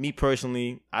time. Me,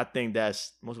 personally, I think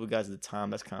that's, multiple guys at a time,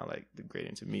 that's kind of, like,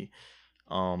 degrading to me.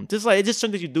 Just, like, it's just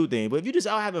something that you do things. But if you just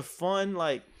out having fun,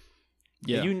 like,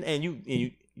 and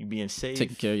you being safe.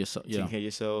 Taking care of yourself. Taking care of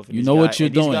yourself. You know what you're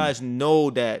doing. These guys know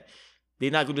that they're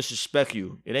not going to disrespect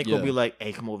you. It ain't going to be like,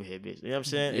 hey, come over here, bitch. You know what I'm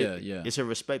saying? Yeah. It's a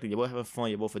respect thing. You're both having fun.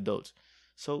 You're both adults.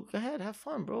 So go ahead, have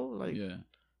fun, bro. Like,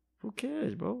 who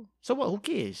cares, bro? So what? Who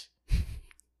cares?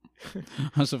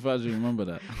 I'm surprised you remember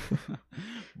that.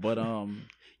 But,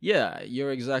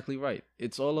 you're exactly right.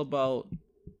 It's all about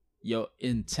your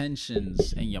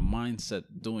intentions and your mindset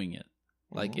doing it.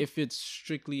 Like, if it's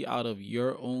strictly out of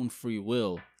your own free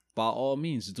will, by all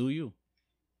means, do you.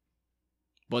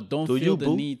 But don't feel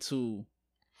the need to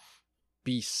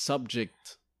be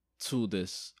subject to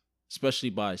this, especially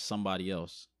by somebody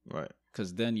else. Right.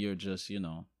 Because then you're just,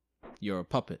 you're a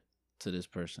puppet to this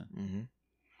person. Mm-hmm.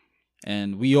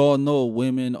 And we all know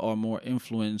women are more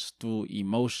influenced through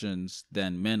emotions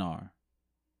than men are.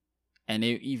 And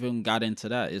they even got into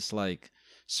that. It's like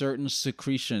certain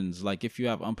secretions, like if you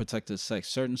have unprotected sex,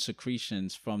 certain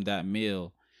secretions from that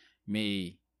male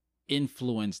may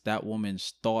influence that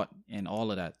woman's thought and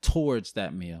all of that towards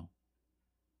that male.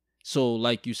 So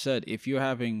like you said, if you're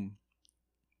having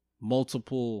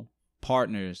multiple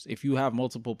partners, if you have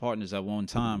multiple partners at one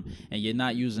time and you're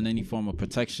not using any form of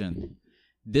protection,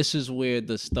 this is where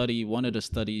one of the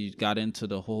studies got into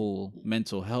the whole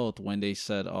mental health, when they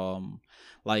said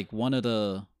like one of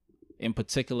the, in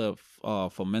particular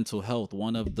for mental health,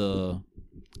 one of the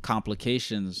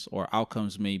complications or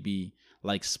outcomes may be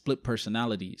like split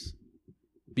personalities,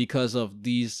 because of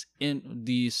these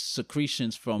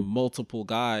secretions from multiple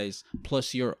guys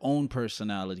plus your own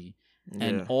personality.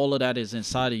 And all of that is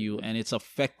inside of you, and it's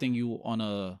affecting you on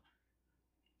a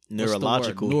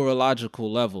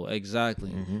neurological level. Exactly.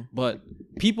 Mm-hmm. But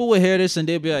people will hear this and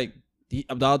they'll be like,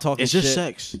 "Dog talking it's shit." Just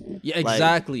sex. Yeah,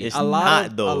 exactly. Like, a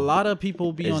lot of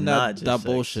people be on that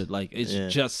bullshit. Like,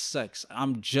 it's just sex.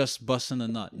 I'm just busting a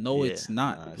nut. No, it's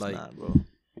not. Nah, it's like, not, bro.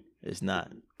 It's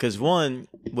not. Cause one,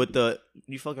 with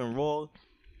you fucking raw.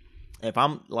 If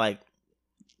I'm like,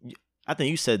 I think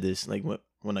you said this. Like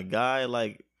when a guy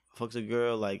like fucks a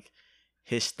girl, like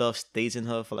his stuff stays in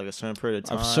her for like a certain period of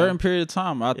time. A certain period of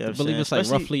time. I believe it's like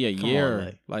roughly a year.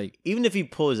 On, like even if he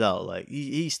pulls out, like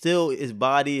he still, his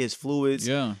body, his fluids,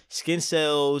 skin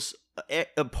cells,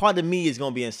 a part of me is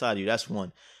gonna be inside of you. That's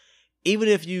one. Even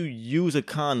if you use a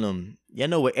condom, you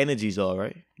know what energies are,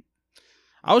 right?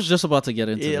 I was just about to get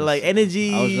into this. Like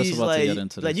energies. I was just about to get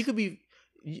into this. Like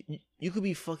you could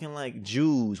be fucking like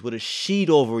Jews with a sheet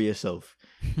over yourself.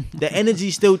 The energy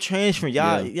still transferring.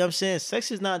 Y'all, you know what I'm saying? Sex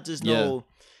is not just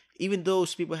even though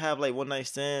people have like one night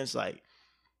stands, like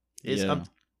it's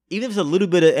even if it's a little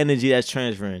bit of energy that's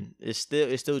transferring, it's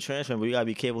still transferring, but you gotta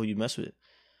be careful who you mess with.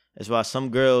 That's why some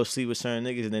girls sleep with certain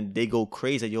niggas and then they go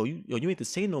crazy. Like, yo, you ain't the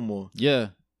same no more. Yeah.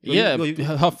 Yeah,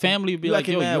 her family would be you like,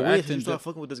 acting yo, mad you're weird. acting. You start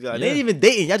fucking with this guy. Yeah. They ain't even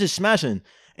dating. Y'all just smashing.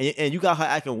 And you got her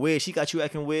acting weird. She got you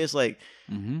acting weird. It's like,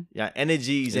 y'all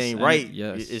energies ain't right.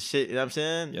 Yes. It's shit. You know what I'm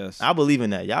saying? Yes. I believe in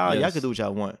that. Y'all Yes. can do what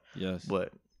y'all want. Yes.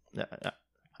 But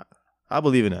I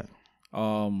believe in that.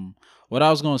 What I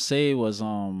was gonna say was,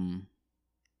 remember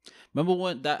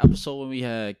when that episode when we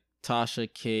had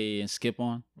Tasha, K, and Skip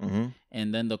on,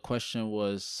 and then the question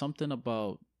was something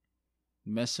about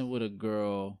messing with a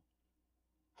girl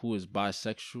who is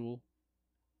bisexual,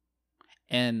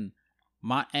 and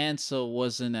my answer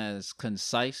wasn't as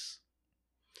concise.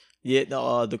 Yeah,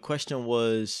 no, the question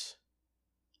was,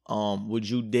 would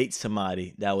you date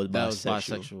somebody that was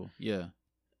bisexual? Yeah.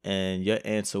 And your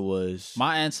answer was,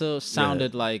 my answer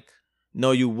sounded like,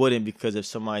 no, you wouldn't, because if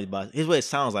somebody's bisexual, here's what it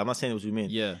sounds like. I'm not saying what you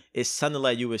mean. Yeah. It sounded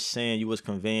like you were saying, you was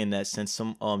conveying that since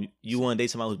you want to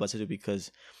date somebody who's bisexual because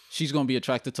she's gonna be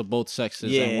attracted to both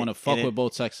sexes and want to fuck with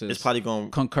both sexes. It's probably going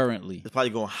concurrently. It's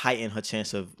probably going to heighten her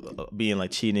chance of being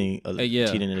like cheating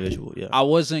individual. Yeah. I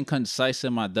wasn't concise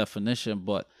in my definition,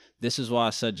 but this is why I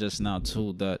said just now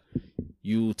too that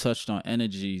you touched on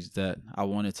energies that I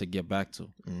wanted to get back to.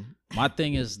 My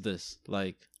thing is this,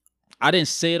 like, I didn't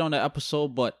say it on the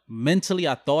episode, but mentally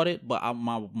I thought it, but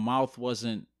my mouth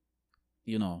wasn't,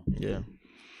 Yeah.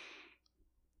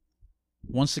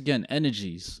 Once again,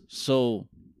 energies. So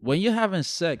when you're having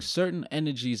sex, certain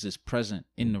energies is present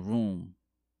in the room.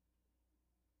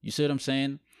 You see what I'm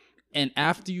saying? And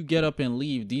after you get up and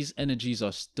leave, these energies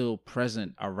are still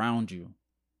present around you.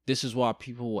 This is why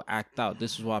people will act out.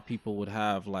 This is why people would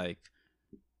have like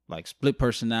split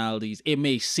personalities. It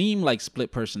may seem like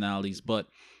split personalities, but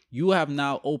you have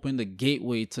now opened the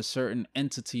gateway to certain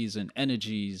entities and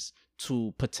energies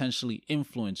to potentially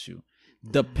influence you,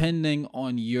 depending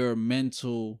on your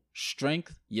mental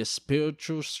strength, your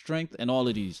spiritual strength, and all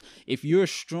of these. If you're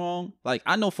strong, like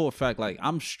I know for a fact, like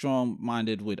I'm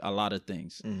strong-minded with a lot of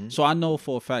things. So I know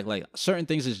for a fact, like certain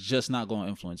things is just not going to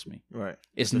influence me. Right.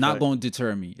 It's not going to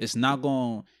deter me. It's not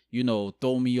going to,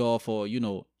 throw me off or,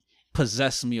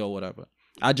 possess me or whatever.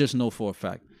 I just know for a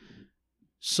fact.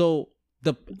 So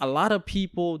a lot of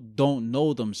people don't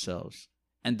know themselves.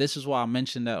 And this is why I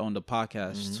mentioned that on the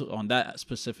podcast, too, on that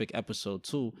specific episode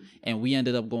too. And we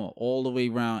ended up going all the way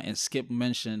around, and Skip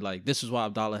mentioned, like, this is why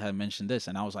Abdallah had mentioned this.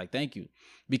 And I was like, thank you.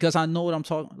 Because I know what I'm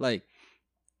talking, like,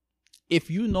 if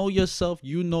you know yourself,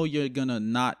 you know you're gonna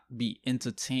not be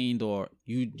entertained, or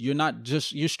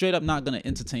you're straight up not gonna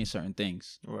entertain certain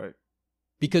things. Right.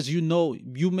 Because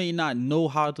you may not know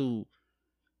how to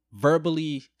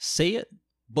verbally say it,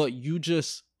 but you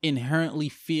just inherently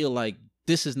feel like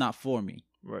this is not for me.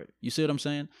 Right. You see what I'm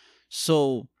saying?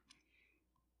 So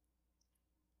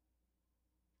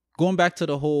going back to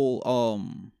the whole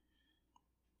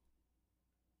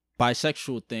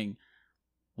bisexual thing,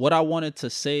 what I wanted to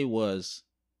say was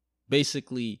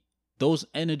basically those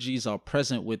energies are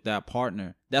present with that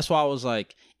partner. That's why I was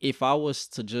like, if I was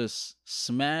to just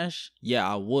smash, yeah,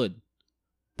 I would.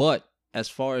 But as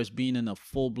far as being in a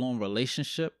full-blown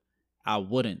relationship, I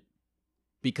wouldn't.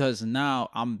 Because now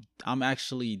I'm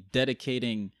actually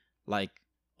dedicating like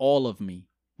all of me.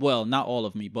 Well, not all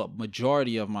of me, but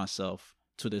majority of myself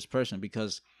to this person,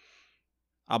 because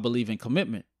I believe in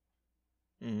commitment.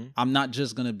 I'm not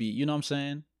just going to be, you know what I'm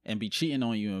saying? And be cheating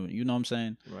on you, you know what I'm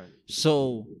saying? Right.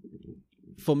 So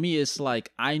for me, it's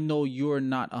like, I know you're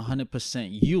not 100%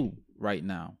 you right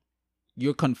now.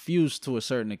 You're confused to a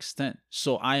certain extent.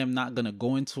 So I am not going to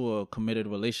go into a committed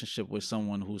relationship with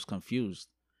someone who's confused.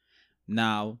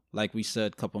 Now, like we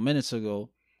said a couple minutes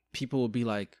ago, people will be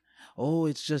like, oh,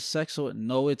 it's just sex. Or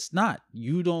no, it's not.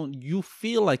 You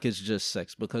feel like it's just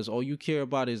sex because all you care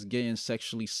about is getting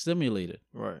sexually stimulated.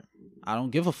 Right. I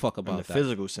don't give a fuck about in the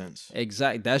physical sense.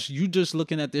 Exactly. That's you just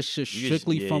looking at this shit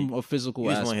strictly from a physical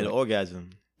aspect. You just want to hit an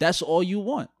orgasm. That's all you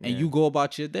want. And you go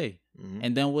about your day.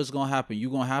 And then what's gonna happen? You're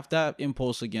gonna have that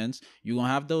impulse against. You're gonna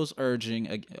have those urge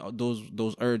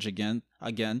again,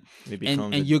 and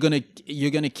you're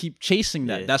gonna keep chasing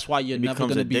that. That's why you're never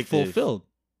gonna be fulfilled.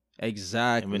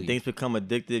 Exactly. And when things become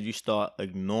addictive, you start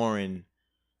ignoring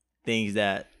things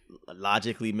that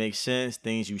logically make sense,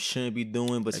 things you shouldn't be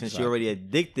doing. But since you're already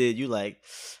addicted, you like,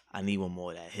 I need one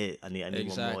more of that hit. I need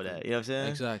one more of that. You know what I'm saying?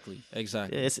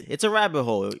 Exactly. Yeah, it's a rabbit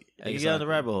hole. You get on the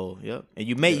rabbit hole. Yep. And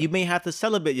you may have to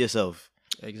celebrate yourself.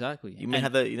 Exactly. You may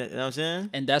have to, you know what I'm saying?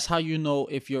 And that's how you know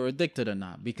if you're addicted or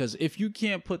not. Because if you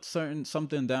can't put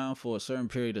something down for a certain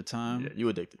period of time, you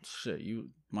addicted. Shit,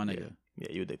 my nigga. Yeah,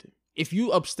 you addicted. If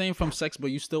you abstain from sex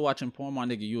but you still watching porn, my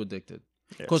nigga, you addicted.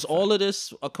 Because all of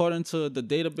this, according to the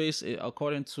database,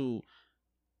 according to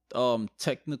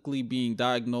technically being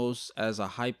diagnosed as a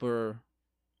hyper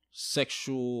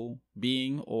sexual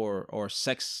being or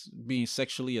sex being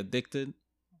sexually addicted,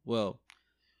 well,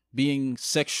 being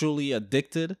sexually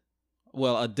addicted,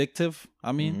 well, addictive,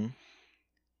 I mean, Mm-hmm.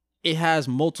 it has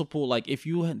multiple, like, if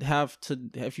you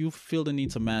feel the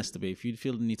need to masturbate, if you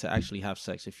feel the need to actually have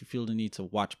sex, if you feel the need to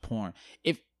watch porn,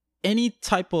 if any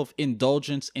type of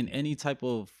indulgence in any type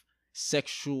of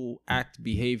sexual act,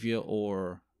 behavior,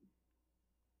 or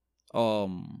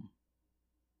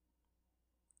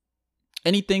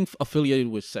anything affiliated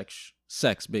with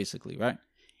sex basically, right?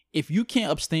 If you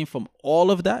can't abstain from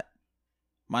all of that,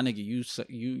 my nigga,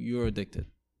 you're addicted.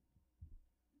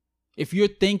 If you're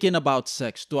thinking about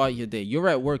sex throughout your day, you're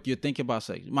at work, you're thinking about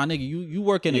sex. My nigga, you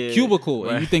work in a cubicle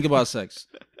and you think about sex.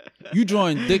 You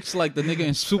drawing dicks like the nigga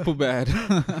in Superbad.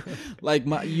 Like,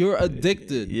 you're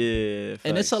addicted. Yeah, facts.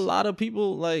 And it's a lot of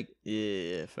people, like,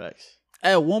 yeah, facts.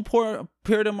 At one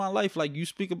period of my life, like you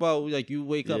speak about, like you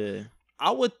wake up,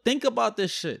 I would think about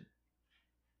this shit.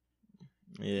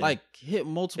 Yeah. Like, hit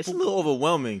multiple. It's a little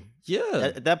overwhelming.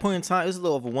 Yeah. At that point in time, it's a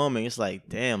little overwhelming. It's like,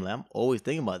 damn, like, I'm always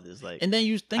thinking about this. Like, and then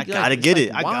you think, I gotta get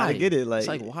it. Why? I gotta get it. Like, it's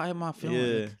like, why am I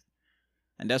feeling like?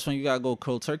 And that's when you gotta go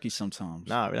cold turkey sometimes.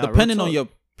 Nah, depending on your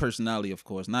personality, of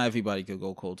course. Not everybody could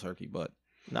go cold turkey, but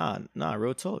nah,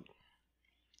 real talk.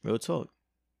 Real talk.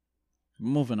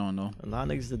 Moving on though. A lot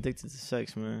of niggas addicted to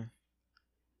sex, man.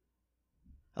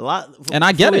 And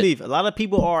I get it. A lot of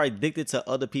people are addicted to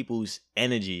other people's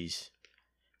energies,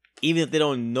 even if they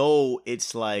don't know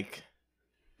it's like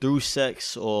through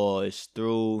sex or it's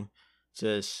through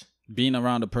just being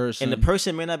around a person. And the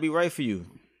person may not be right for you.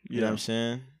 You know what I'm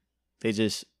saying?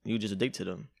 You just addicted to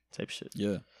them type shit.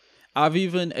 Yeah. I've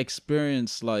even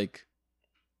experienced like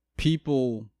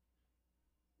people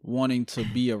wanting to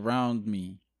be around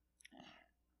me.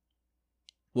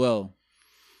 Well,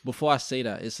 before I say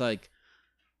that, it's like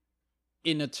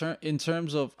in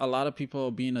terms of a lot of people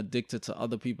being addicted to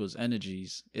other people's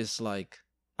energies, it's like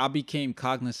I became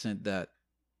cognizant that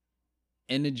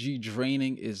energy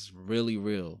draining is really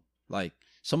real. Like,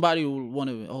 somebody will want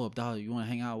to, Abdallah, you want to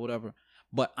hang out, whatever.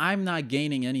 But I'm not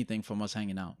gaining anything from us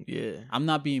hanging out. Yeah. I'm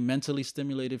not being mentally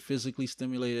stimulated, physically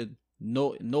stimulated.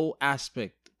 No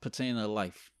aspect pertaining to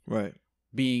life. Right.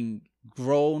 Being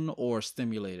grown or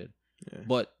stimulated. Yeah.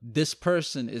 But this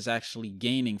person is actually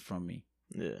gaining from me.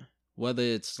 Yeah. Whether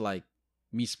it's like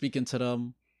me speaking to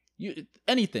them,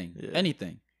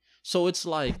 anything. So it's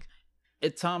like,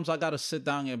 at times I gotta sit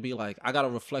down and be like, I gotta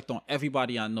reflect on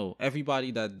everybody I know,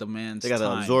 everybody that demands time. They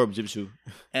gotta absorb Jibsu.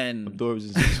 And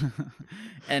absorbs Jibsu.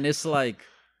 And it's like,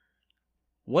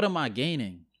 what am I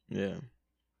gaining? Yeah.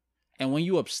 And when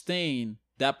you abstain,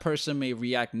 that person may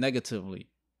react negatively.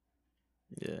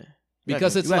 Yeah.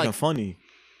 Because it's like funny.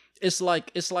 It's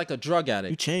like a drug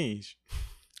addict. You change.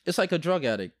 It's like a drug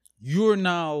addict. You're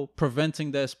now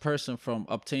preventing this person from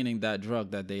obtaining that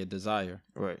drug that they desire.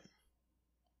 Right.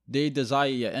 They desire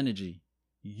your energy.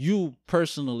 You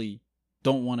personally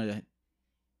don't want to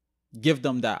give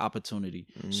them that opportunity.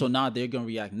 Mm-hmm. So now they're going to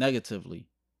react negatively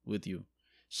with you.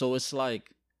 So it's like,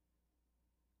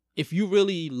 if you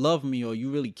really love me or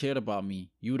you really cared about me,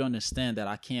 you would understand that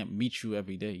I can't meet you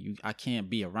every day. I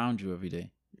can't be around you every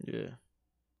day. Yeah.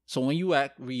 So when you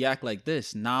react like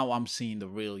this, now I'm seeing the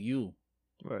real you.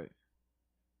 Right.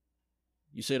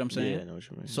 You see what I'm saying? Yeah, I know what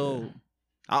you mean. So,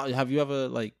 have you ever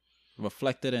like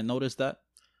reflected and noticed that?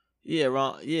 Yeah,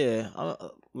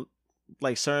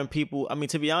 like certain people. I mean,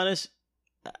 to be honest,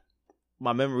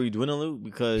 my memory dwindling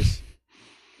because.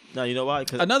 No, you know why?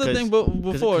 Another thing,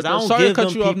 before, sorry to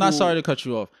cut you off. Not sorry to cut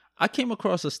you off. I came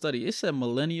across a study. It said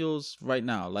millennials right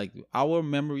now, like our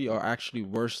memory are actually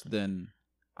worse than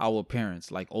our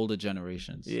parents, like older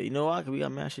generations. Yeah, you know why? Because we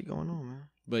got mad shit going on, man.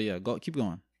 But yeah, keep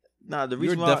going. Nah, the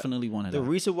reason you're definitely one of them. The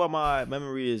reason why my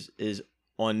memory is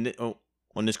on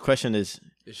this question is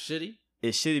shitty.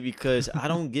 It's shitty because I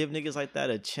don't give niggas like that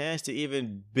a chance to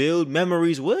even build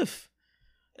memories with.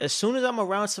 As soon as I'm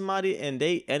around somebody and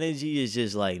they energy is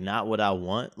just like not what I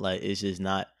want, like it's just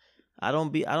not. I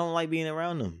don't like being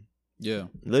around them. Yeah,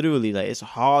 literally, like it's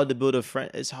hard to build a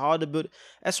friend. It's hard to build.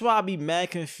 That's why I be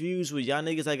mad confused with y'all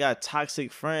niggas that got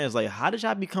toxic friends. Like, how did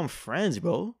y'all become friends,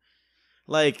 bro?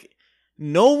 Like,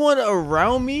 no one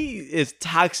around me is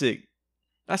toxic.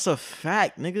 That's a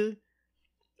fact, nigga.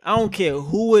 I don't care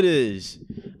who it is.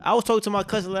 I was talking to my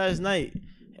cousin last night,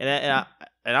 and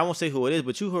I won't say who it is,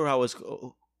 but you heard how I was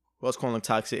calling him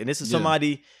toxic, and this is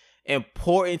somebody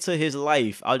important to his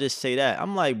life. I'll just say that.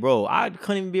 I'm like, bro, I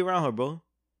couldn't even be around her, bro.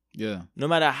 Yeah. No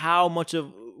matter how much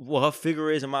of what her figure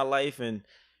is in my life, and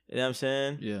you know what I'm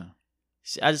saying? Yeah.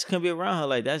 I just couldn't be around her.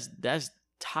 Like that's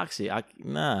toxic. I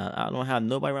don't have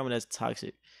nobody around me that's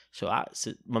toxic. So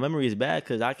my memory is bad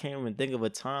because I can't even think of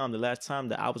the last time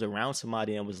that I was around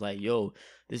somebody and was like, yo,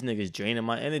 this nigga's draining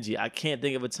my energy. I can't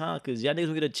think of a time because y'all niggas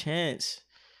don't get a chance.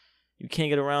 You can't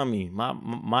get around me.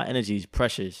 My energy is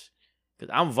precious. Cause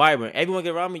I'm vibrant. Everyone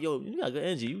get around me, yo, you got good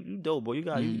energy. You dope, boy.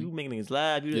 You making niggas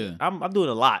laugh. I'm doing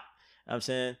a lot. You know what I'm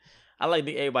saying? I like to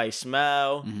make everybody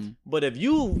smile. But if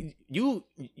you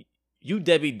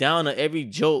Debbie Downer every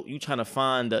joke, you trying to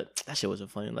find that shit wasn't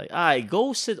funny. Like, all right,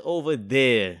 go sit over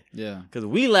there. Yeah. Cause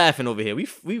we laughing over here. We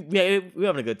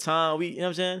having a good time. You know what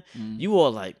I'm saying? You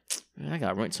all like, man, I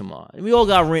got rent tomorrow. We all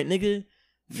got rent, nigga.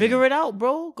 Figure it out,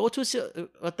 bro. Go to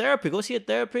a therapist. Go see a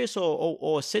therapist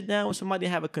or sit down with somebody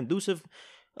and have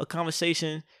a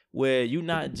conversation where you're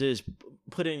not just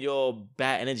putting your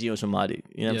bad energy on somebody.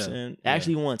 You know what I'm saying?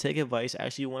 Actually want to take advice.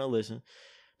 Actually want to listen.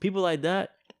 People like that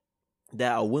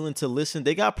are willing to listen.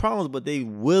 They got problems, but they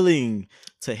willing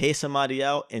to hear somebody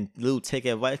out and take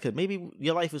advice. Because maybe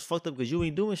your life is fucked up because you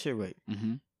ain't doing shit right.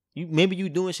 Maybe you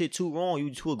doing shit too wrong. You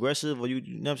too aggressive or you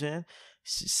know what I'm saying?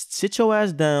 Sit your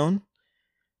ass down.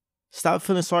 Stop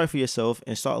feeling sorry for yourself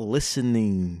and start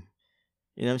listening.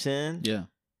 You know what I'm saying? Yeah.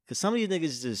 Because some of you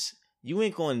niggas just, you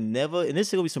ain't going to never, and this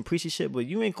is going to be some preachy shit, but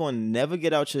you ain't going to never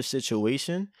get out your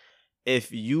situation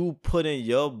if you put in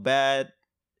your bad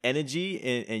energy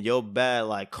and your bad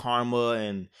like karma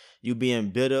and you being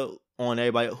bitter on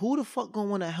everybody. Who the fuck going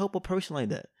to want to help a person like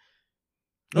that?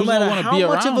 No matter how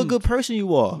much of a good person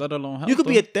you are. Let alone help you could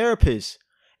be a therapist.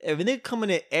 If a nigga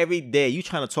coming in every day, you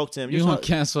trying to talk to him. You gonna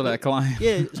cancel that client.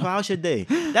 Yeah, so how's your day?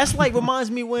 That reminds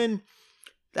me when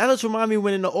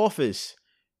in the Office,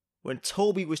 when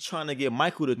Toby was trying to get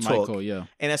Michael to talk. Michael, yeah.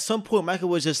 And at some point, Michael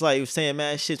was just like, saying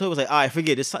mad shit. Toby was like, all right,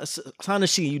 forget it. Sign the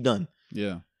sheet and you done.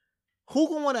 Yeah. Who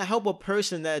gonna want to help a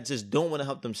person that just don't want to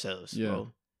help themselves,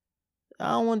 bro?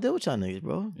 I don't want to deal with y'all niggas,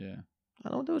 bro. Yeah. I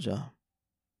don't deal with y'all.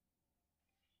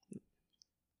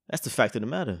 That's the fact of the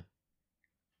matter.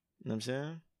 You know what I'm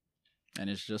saying? And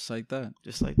it's just like that.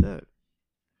 Just like that.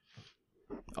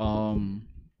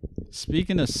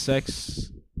 Speaking of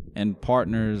sex and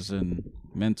partners and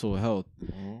mental health,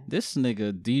 this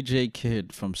nigga DJ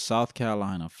Kid from South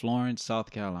Carolina, Florence,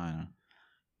 South Carolina.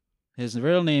 His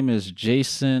real name is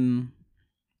Jason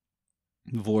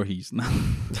Voorhees.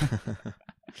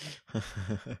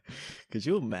 Could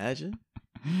you imagine?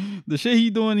 The shit he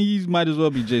doing, he might as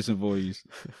well be Jason Voorhees.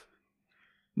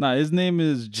 Nah, his name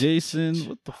is Jason.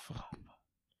 What the fuck?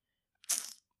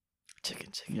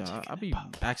 Chicken. Yeah, I be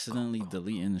accidentally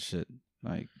deleting shit.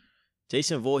 Like,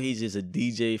 Jason Voorhees is a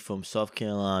DJ from South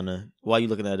Carolina. While you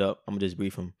looking that up, I'm gonna just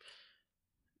brief him.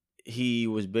 He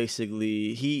was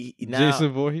basically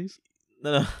Jason Voorhees.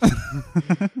 No.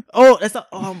 Oh, that's not.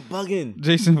 Oh, I'm bugging.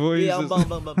 Jason Voorhees. Yeah, I'm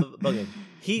bugging.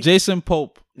 Jason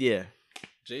Pope. Yeah.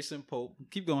 Jason Pope.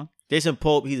 Keep going. Jason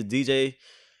Pope. He's a DJ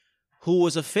who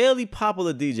was a fairly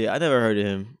popular DJ. I never heard of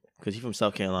him because he's from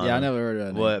South Carolina. Yeah, I never heard of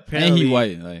that. But apparently, and he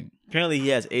white. Like, apparently he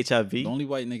has HIV. The only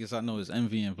white niggas I know is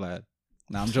Envy and Vlad.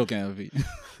 Nah, I'm joking, Envy.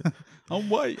 I'm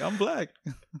white. I'm black.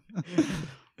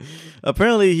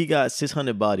 Apparently he got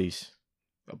 600 bodies.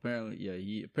 Apparently, yeah.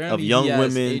 He young has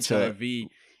women HIV,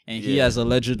 and he has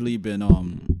allegedly been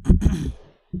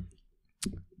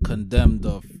condemned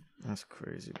of. That's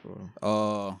crazy,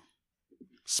 bro.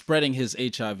 Spreading his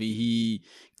HIV. He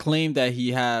claimed that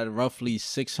he had roughly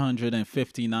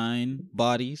 659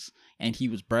 bodies, and he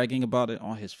was bragging about it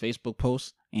on his Facebook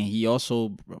post. And he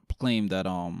also claimed that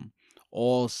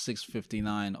all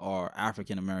 659 are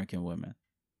African American women.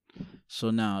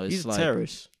 So now it's he's like a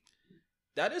terrorist.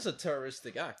 That is a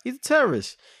terroristic act. He's a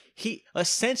terrorist. He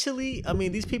essentially, I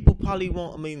mean, these people probably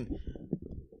won't. I mean,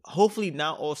 hopefully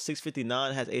not all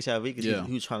 659 has HIV because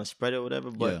he was trying to spread it or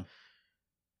whatever. But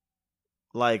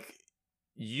like,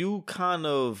 you kind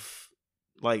of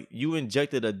like you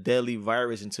injected a deadly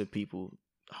virus into people.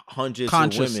 Hundreds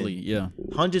of women.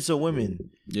 Hundreds of women.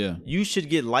 Yeah. You should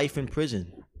get life in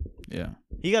prison. Yeah.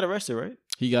 He got arrested, right?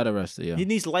 He got arrested, yeah. He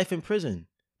needs life in prison.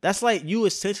 That's like you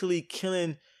essentially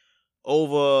killing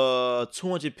over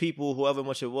 200 people, however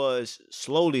much it was,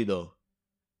 slowly though.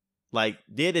 Like,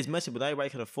 they're this medicine, but not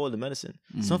everybody can afford the medicine.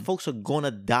 Mm-hmm. Some folks are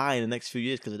gonna die in the next few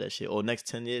years because of that shit, or next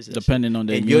 10 years. Depending on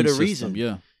their immune you're the system, reason.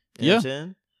 Yeah. You know what I'm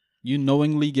saying? You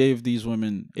knowingly gave these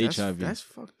women HIV. That's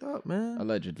fucked up, man.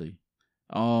 Allegedly.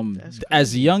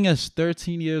 As young as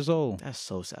 13 years old. That's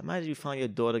so sad. Imagine you find your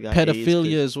daughter got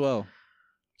pedophilia AIDS as well.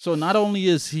 So not only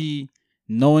is he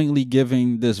knowingly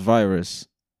giving this virus,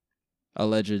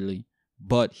 allegedly,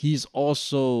 but he's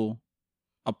also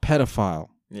a pedophile.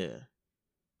 Yeah.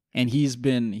 And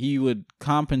he would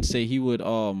compensate, he would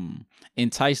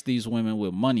entice these women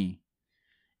with money.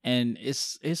 And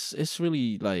it's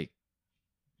really like,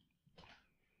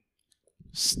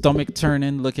 stomach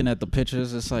turning looking at the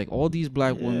pictures. It's like all these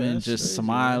black Yeah, women that's just crazy,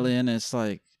 smiling. It's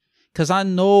like, cause I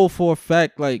know for a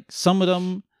fact, like some of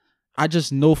them, I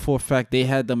just know for a fact they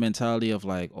had the mentality of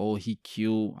like, oh, he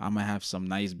cute, I'm gonna have some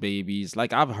nice babies.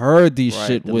 Like I've heard these Right,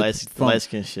 shit the with light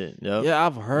skin shit. Yep. yeah,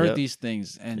 I've heard Yep. these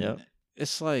things, and Yep.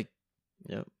 it's like,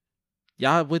 Yep.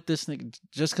 y'all with this nigga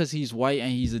just because he's white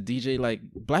and he's a DJ. Like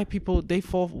black people,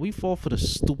 we fall for the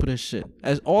stupidest shit.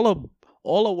 As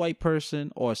all a white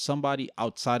person or somebody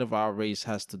outside of our race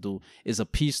has to do is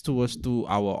appease to us through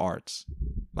our arts.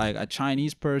 Like a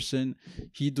Chinese person,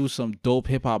 he do some dope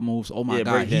hip hop moves. Oh my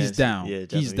god, he's breakdance. down. Yeah, he's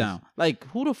definitely. down. Like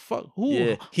who the fuck? Who?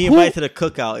 Yeah, he who- invited to the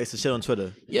cookout. It's the shit on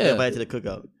Twitter. Yeah. He invited to the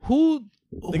cookout. Who?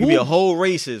 There could be a whole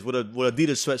races with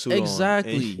Adidas sweatsuit on.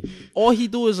 Exactly. And- All he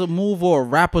do is a move or a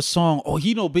rap a song. Oh,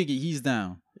 he know Biggie. He's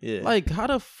down. yeah. Like how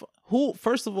the who?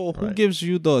 First of all, who Right. gives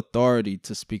you the authority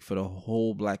to speak for the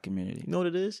whole black community? You know what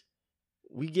it is?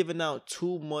 We giving out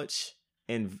too much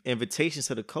invitations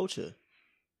to the culture.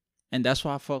 And that's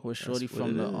why I fuck with That's Shorty what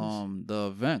from it the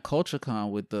event CultureCon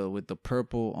with the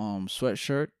purple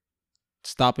sweatshirt.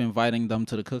 Stop inviting them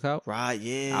to the cookout. Right,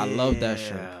 yeah. I love that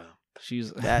shirt.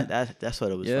 She's That's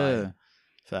what it was. yeah. Fire.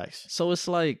 Facts. So it's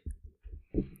like,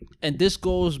 and this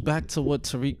goes back to what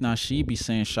Tariq Nasheed be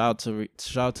saying. Shout out to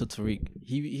Tariq.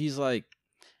 He's like,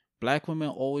 black women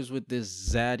always with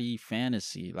this zaddy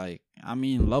fantasy. Like, I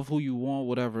mean, love who you want,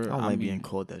 whatever. I don't like being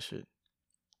called that shit.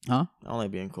 Huh? I don't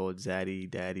like being called zaddy,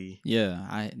 daddy.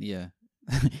 Yeah.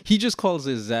 He just calls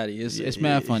it zaddy. It's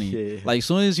mad funny. Yeah. Like, as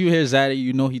soon as you hear zaddy,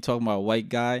 you know he talking about a white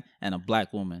guy and a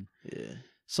black woman. Yeah.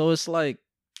 So it's like,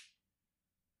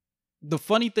 the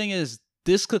funny thing is,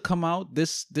 this could come out.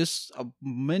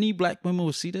 Many black women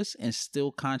will see this and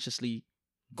still consciously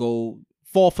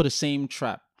fall for the same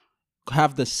trap,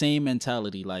 have the same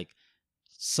mentality. Like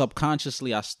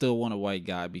subconsciously, I still want a white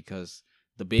guy because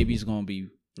the baby's gonna be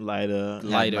lighter,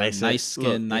 nice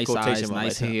skin, nice eyes,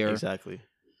 nice hair. Exactly.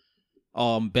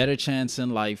 Better chance in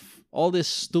life. All this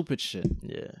stupid shit.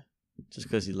 Yeah. Just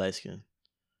because he light skinned.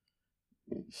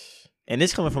 And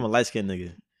this coming from a light skinned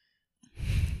nigga.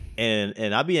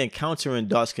 And I be encountering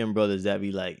dark skinned brothers that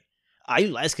be like, you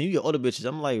light skinned, you get older bitches.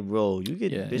 I'm like, bro, you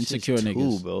get bitches insecure too,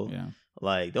 niggas, bro. Yeah.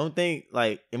 Like, don't think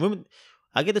like, and women,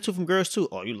 I get the truth from girls too.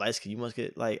 Oh, you light skinned, you must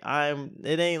get like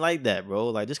it ain't like that, bro.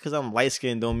 Like just because I'm light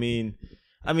skinned don't mean.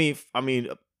 I mean,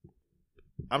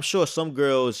 I'm sure some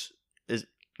girls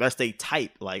that's they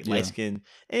type like light skin,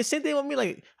 and same thing with me.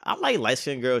 Like I like light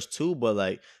skinned girls too, but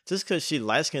like just because she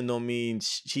light skinned don't mean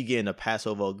she getting a pass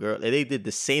over a girl. Like, they did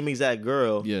the same exact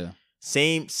girl,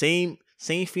 same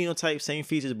phenotype, same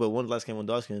features, but one's light skinned, one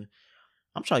dark skinned.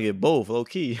 I'm trying to get both, low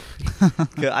key.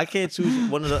 Cause I can't choose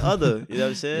one or the other. You know what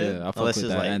I'm saying? Yeah, I fuck with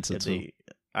that answer too.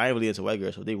 I ain't really into white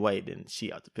girls, so if they white, then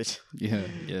she out the picture. Yeah.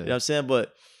 You know what I'm saying?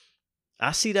 But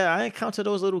I see that I encounter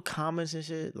those little comments and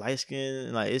shit, light skin,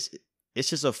 and like it's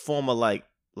just a form of like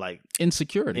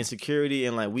insecurity,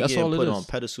 and like we That's get all it put is. on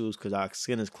pedestals because our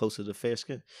skin is closer to fair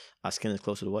skin, our skin is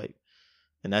closer to white,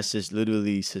 and that's just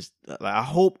literally just like I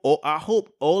hope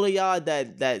all of y'all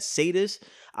that say this,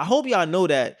 I hope y'all know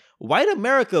that white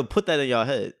America put that in y'all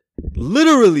head,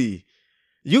 literally.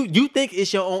 You think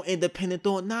it's your own independent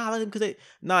thought? Nah,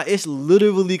 it's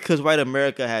literally because white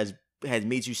America has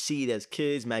made you see it as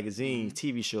kids, magazines,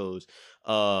 TV shows,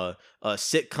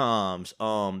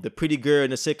 sitcoms. The pretty girl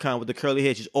in the sitcom with the curly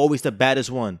hair, she's always the baddest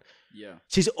one. Yeah.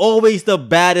 She's always the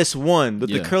baddest one with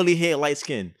the curly hair, light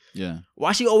skin. Yeah.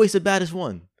 Why she always the baddest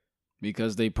one?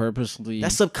 Because they purposely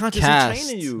That's subconsciously cast.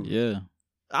 training you. Yeah.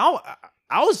 I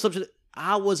was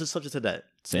a subject to that.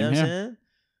 Same you know here. what I'm saying?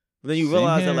 But then you Same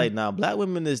realize here. that like now black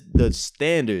women is the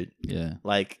standard. Yeah.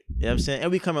 Like, you know what I'm saying?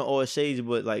 And we come in all shades,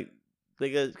 but like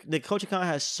the CultureCon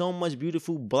has so much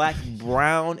beautiful black,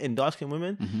 brown, and dark skinned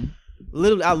women.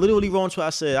 Mm-hmm. I literally wrote on Twitter, I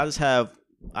said, I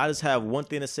just have one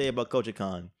thing to say about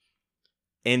CultureCon.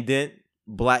 And then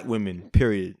black women,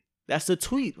 period. That's the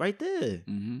tweet right there.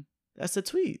 Mm-hmm. That's the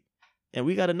tweet. And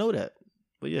we gotta know that.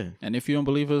 But yeah. And if you don't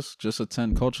believe us, just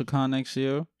attend CultureCon next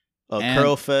year.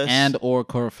 Curl Fest. And or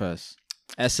Curl Fest.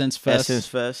 Essence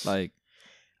Fest. Like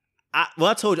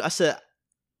I told you, I said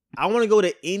I want to go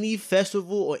to any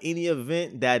festival or any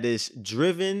event that is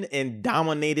driven and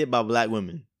dominated by black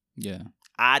women. Yeah.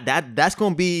 That's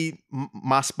gonna be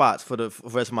my spots for the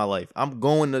rest of my life. I'm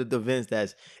going to the events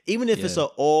that's even if it's an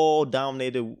all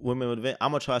dominated women event,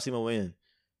 I'm gonna try to see my way in.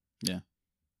 Yeah.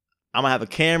 I'm gonna have a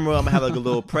camera, I'm gonna have like a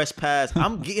little press pass.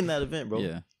 I'm getting that event, bro.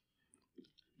 Yeah.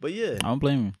 But yeah. I don't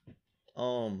blame you.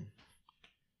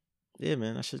 Yeah,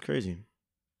 man, that shit's crazy.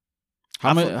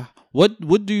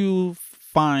 What do you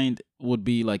find would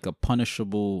be like a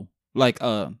punishable, like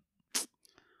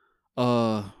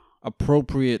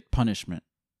appropriate punishment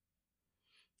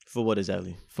For what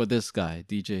exactly? for this guy,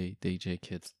 DJ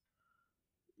Kids?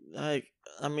 Like,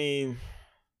 I mean,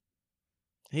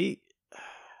 he.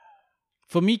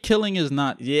 For me, killing is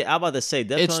not. Yeah, I'm about to say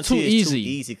death It's penalty too is easy. too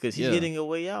easy because he's Yeah. getting a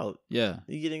way out. Yeah.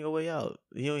 He's getting a way out.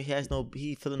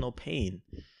 He feeling no pain,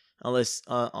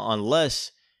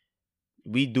 unless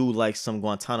we do like some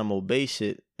Guantanamo Bay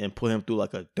shit and put him through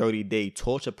like a 30-day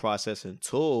torture process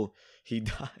until he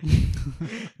died.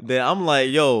 Then I'm like,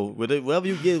 yo, whatever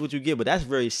you get, what you get. But that's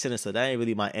very sinister. That ain't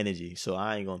really my energy, so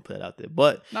I ain't gonna put it out there.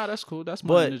 But Nah, that's cool. That's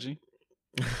my energy.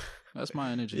 That's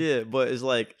my energy. Yeah, but it's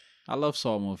like, I love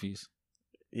Saw movies.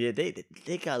 Yeah, they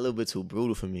got a little bit too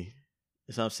brutal for me.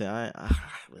 That's what I'm saying. I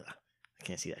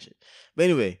can't see that shit. But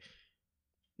anyway,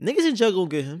 niggas in jail gonna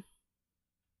get him.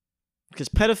 Because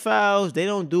pedophiles, they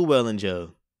don't do well in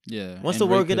jail. Yeah. Once to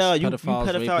work it out, you pedophile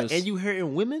rapists. and you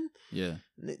hurting women? Yeah.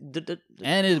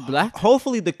 And it's black.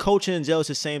 Hopefully the culture in jail is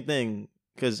the same thing.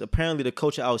 Because apparently the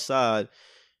culture outside,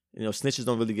 snitches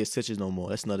don't really get stitches no more.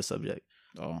 That's another subject.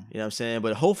 Oh. You know what I'm saying?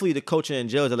 But hopefully the culture in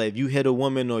jail is like, if you hit a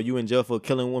woman or you in jail for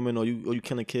killing women or you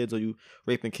killing kids or you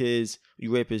raping kids,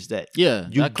 you rapists, that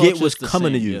you get what's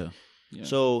coming to you. Yeah.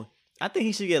 So I think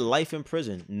he should get life in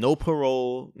prison. No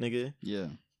parole, nigga. Yeah.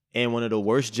 And one of the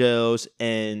worst jails,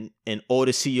 and all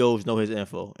the CEOs know his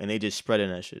info and they just spreading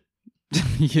that shit.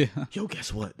 Yeah. Yo,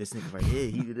 guess what? This nigga right here,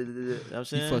 you know what I'm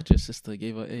saying? He fucked your sister,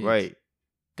 gave her AIDS. Right.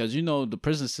 Because the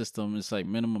prison system is like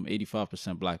minimum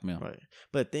 85% black male. Right.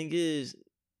 But the thing is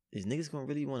niggas gonna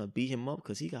really want to beat him up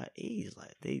because he got AIDS.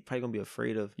 Like, they probably gonna be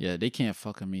afraid of. Yeah, they can't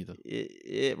fuck him either.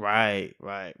 Right.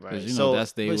 Because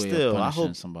that's their way of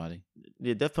punishing somebody.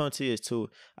 The death penalty is too.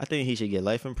 I think he should get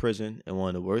life in prison in one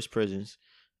of the worst prisons,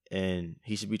 and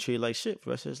he should be treated like shit for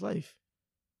the rest of his life.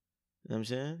 You know what I'm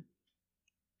saying?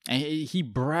 And he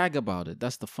brag about it.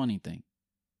 That's the funny thing.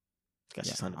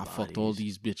 I fucked all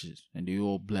these bitches, and they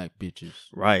all black bitches.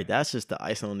 Right, that's just the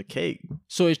icing on the cake.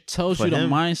 So it tells you the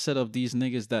mindset of these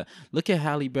niggas that, look at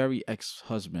Halle Berry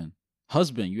ex-husband.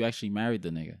 You actually married the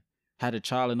nigga. Had a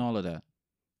child and all of that.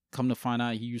 Come to find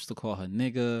out, he used to call her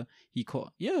nigga.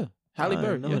 Halle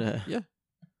Berry. Yeah.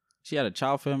 She had a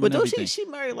child for him. But don't she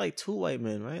married like 2 white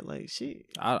men, right? Like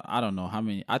I don't know how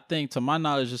many. I think, to my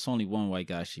knowledge, it's only one white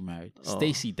guy she married.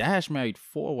 Stacey Dash married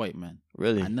 4 white men.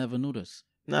 Really? I never knew this.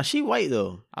 Nah, she white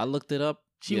though. I looked it up.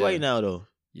 She white now though.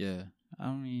 Yeah.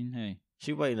 I mean, hey.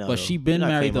 She white now. But though. she been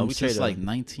married them since like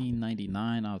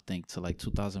 1999, I think, to like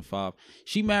 2005.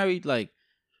 She married, like,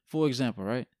 for example,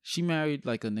 right? She married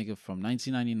like a nigga from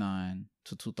 1999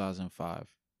 to 2005.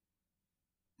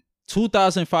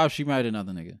 2005, she married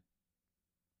another nigga.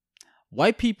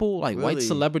 White people, like, really? White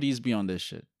celebrities be on this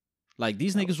shit. Like,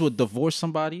 these niggas would divorce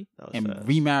somebody and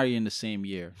remarry in the same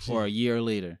year or a year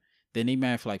later. Then they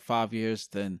married for like 5 years.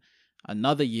 Then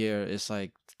another year, it's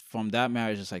like, from that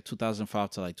marriage, it's like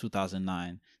 2005 to like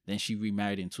 2009. Then she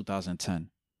remarried in 2010.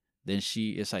 Then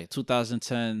it's like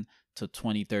 2010 to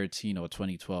 2013 or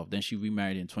 2012. Then she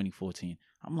remarried in 2014.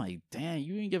 I'm like, damn,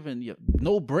 you ain't giving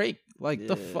no break. Like,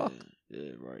 the fuck?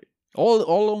 Yeah, right.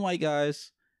 All of my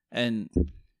guys.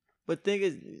 But thing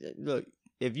is, look,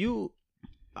 if you,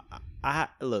 I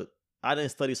didn't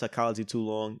study psychology too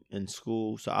long in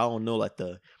school, so I don't know like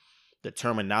the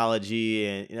terminology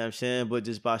and, you know what I'm saying? But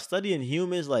just by studying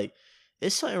humans, like,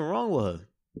 it's something wrong with her.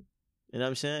 You know what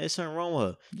I'm saying? It's something wrong with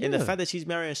her. Yeah. And the fact that she's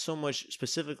marrying so much,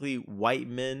 specifically white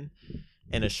men,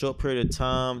 in a short period of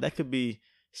time, that could be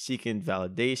seeking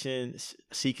validation,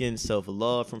 seeking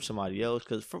self-love from somebody else.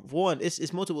 Because, for one,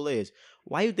 it's multiple layers.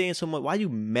 Why you dating so much? Why you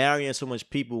marrying so much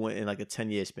people in like a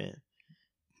 10-year span? You know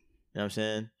what I'm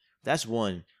saying? That's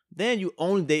one. Then you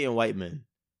only dating white men.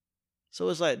 So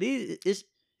it's like,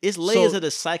 it's layers of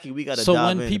the psyche we gotta dive in.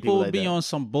 So when people be on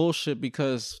some bullshit,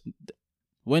 because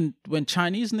when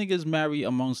Chinese niggas marry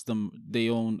amongst them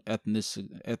their own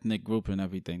ethnic group and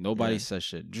everything, nobody says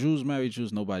shit. Jews marry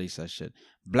Jews, nobody says shit.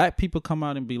 Black people come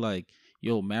out and be like,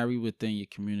 yo, marry within your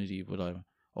community, whatever.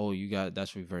 Oh,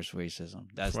 that's reverse racism.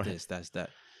 That's this, that's that.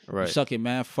 Right. You sucking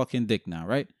mad fucking dick now,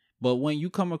 right? But when you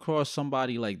come across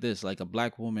somebody like this, like a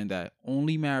black woman that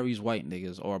only marries white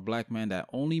niggas, or a black man that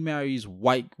only marries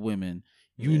white women,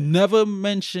 you never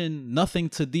mention nothing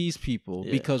to these people.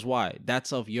 Because why?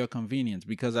 That's of your convenience.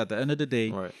 Because at the end of the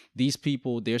day, these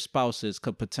people, their spouses,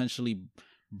 could potentially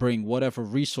bring whatever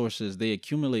resources they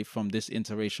accumulate from this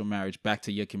interracial marriage back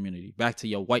to your community, back to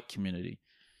your white community.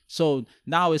 So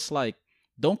now it's like,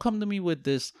 don't come to me with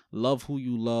this love who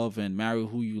you love and marry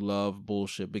who you love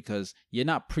bullshit, because you're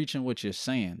not preaching what you're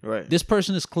saying. Right. This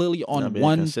person is clearly on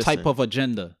one type of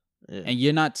agenda. Yeah. And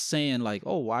you're not saying like,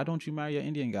 oh, why don't you marry an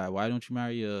Indian guy? Why don't you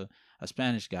marry a a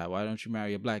Spanish guy? Why don't you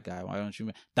marry a black guy? Why don't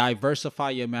you diversify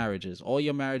your marriages? All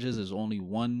your marriages is only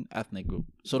one ethnic group.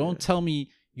 So don't tell me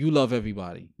you love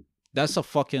everybody. That's a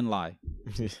fucking lie.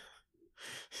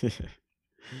 Yeah.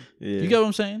 You get what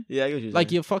I'm saying? Yeah, I get what you're Like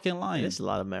saying. you're fucking lying. There's a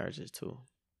lot of marriages too.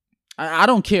 I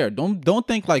don't care. Don't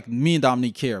think like me and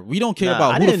Dominique care. We don't care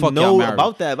about I who the didn't fuck know y'all married.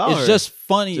 about that. About it's her just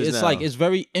funny. just It's now. like it's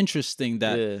very interesting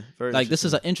that very like this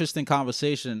is interesting. an interesting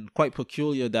conversation, quite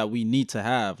peculiar that we need to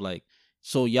have. Like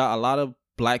so, yeah, a lot of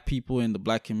black people in the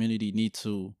black community need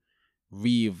to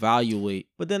reevaluate.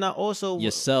 But then I also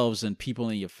yourselves and people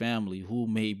in your family who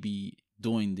may be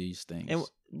doing these things.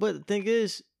 But the thing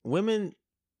is, women,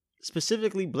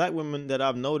 specifically black women that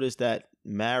I've noticed that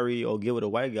marry or get with a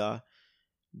white guy,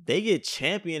 they get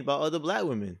championed by other black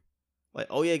women. Like,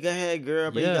 oh yeah, go ahead,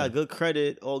 girl. But you got good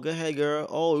credit. Oh, go ahead, girl.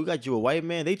 Oh, you got you a white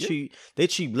man. They treat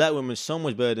black women so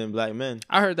much better than black men.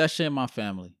 I heard that shit in my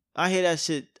family. I hear that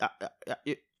shit.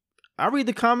 I read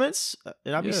the comments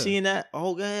and I be seeing that.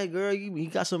 Oh, go ahead, girl. You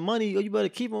got some money. You better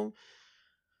keep them.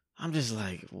 I'm just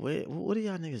like, what are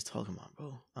y'all niggas talking about,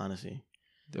 bro? Honestly,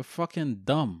 they're fucking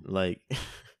dumb. Like,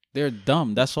 they're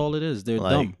dumb. That's all it is. They're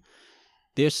like, dumb.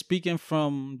 They're speaking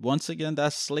from, once again,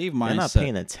 that slave mindset. They're not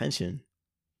paying attention.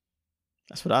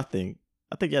 That's what I think.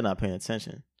 I think you're not paying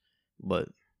attention. But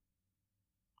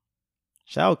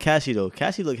shout out Cassie though.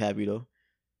 Cassie look happy though.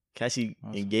 Cassie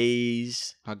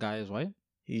engaged. Her guy is white?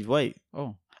 He's white.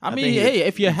 Oh. I mean, hey,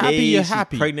 if you're happy, you're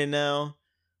happy. She's pregnant now.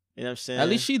 You know what I'm saying? At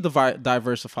least she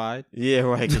diversified. Yeah,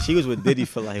 right. Because she was with Diddy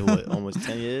for like, what, almost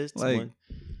 10 years? Like,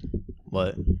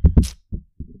 but,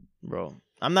 bro,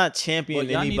 I'm not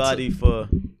championing anybody for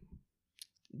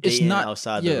dating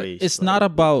outside the race. It's not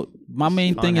about, my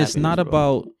main thing is not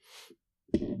about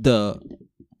the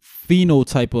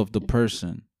phenotype of the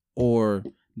person or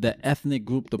the ethnic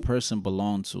group the person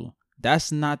belongs to. That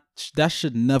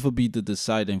should never be the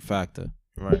deciding factor.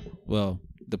 Right. Well,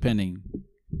 depending.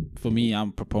 For me,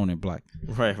 I'm proponent black.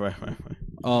 Right.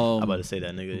 I'm about to say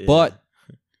that, nigga. Yeah. But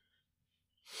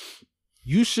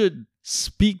you should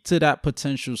speak to that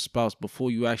potential spouse before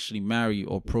you actually marry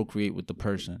or procreate with the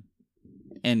person,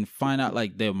 and find out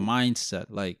like their mindset.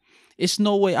 Like, it's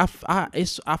no way. I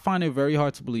find it very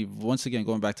hard to believe. Once again,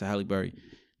 going back to Halle Berry,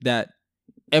 that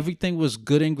everything was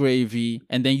good and gravy,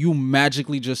 and then you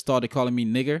magically just started calling me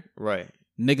nigger, right?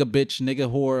 Nigga, bitch,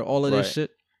 nigga, whore, all of this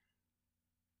shit.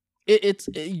 It's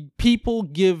people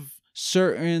give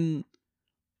certain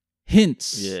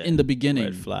hints in the beginning.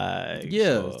 Red flags.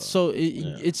 Yeah. So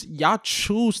it's y'all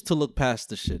choose to look past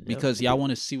the shit because y'all want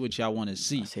to see what y'all want to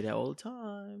see. I say that all the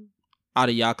time. Out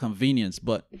of y'all convenience,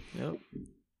 but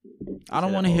I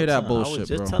don't want to hear that bullshit, I was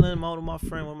just bro. telling one of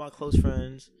my close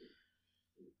friends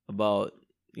about,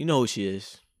 you know who she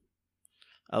is.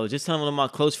 I was just telling one of my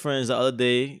close friends the other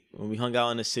day when we hung out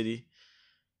in the city.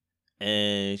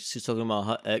 And she's talking about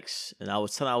her ex, and I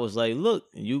was like, look,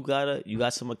 you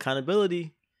got some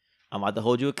accountability. I'm about to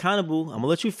hold you accountable. I'm gonna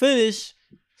let you finish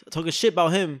talking shit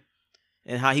about him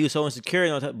and how he was so insecure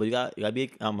and all that. But you gotta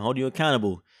be. I'm holding you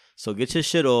accountable. So get your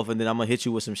shit off, and then I'm gonna hit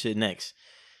you with some shit next.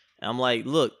 And I'm like,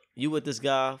 look, you with this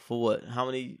guy for what? How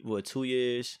many? 2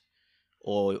 years?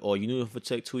 Or you knew him for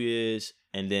 2 years,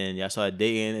 and then y'all started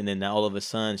dating, and then now all of a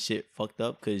sudden shit fucked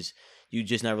up because you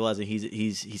just not realizing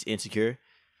he's insecure.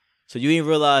 So you didn't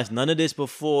realize none of this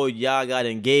before y'all got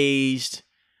engaged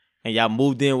and y'all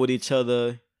moved in with each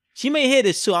other. She may hear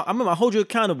this too. I remember I hold you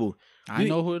accountable. I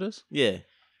know who it is. Yeah.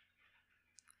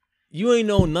 You ain't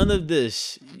know none of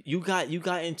this. You got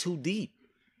in too deep.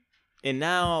 And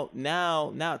now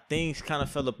things kind of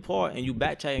fell apart and you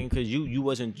backtracking because you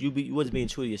wasn't being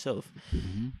true to yourself.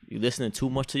 Mm-hmm. You listening too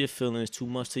much to your feelings, too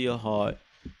much to your heart.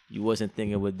 You wasn't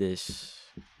thinking with this.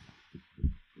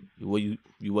 You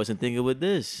wasn't thinking with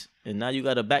this. And now you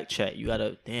gotta backtrack. You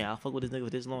gotta, damn, I fuck with this nigga for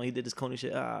this long. He did this corny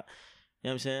shit. You know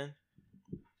what I'm saying?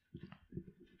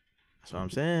 That's what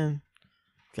I'm saying.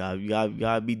 You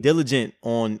gotta be diligent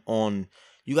on.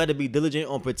 You gotta be diligent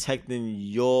on protecting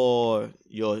yourself,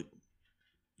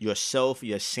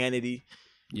 your sanity.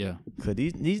 Yeah. Cause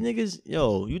these niggas,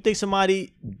 you think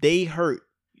somebody they hurt.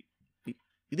 You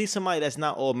think somebody that's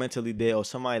not all mentally there or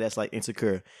somebody that's like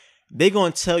insecure. They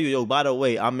gonna tell you, by the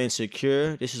way, I'm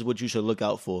insecure. This is what you should look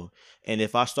out for. And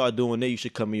if I start doing that, you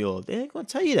should cut me off. They ain't gonna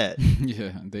tell you that.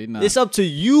 Yeah, they not. It's up to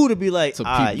you to be like, all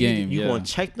right, you gonna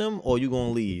check them or you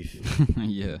gonna leave.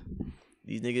 Yeah.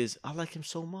 These niggas, I like him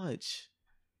so much.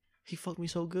 He fucked me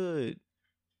so good.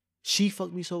 She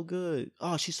fucked me so good.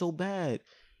 Oh, she's so bad.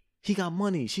 He got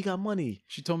money. She got money.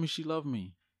 She told me she loved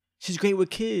me. She's great with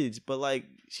kids, but like,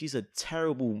 she's a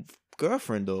terrible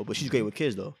girlfriend though. But she's great with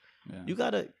kids though. Yeah. You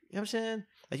gotta, you know what I'm saying?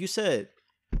 Like you said,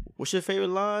 what's your favorite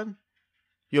line?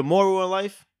 Your moral in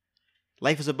life.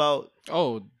 Life is about.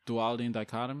 Duality and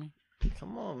dichotomy.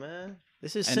 Come on, man.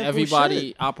 This is and simple everybody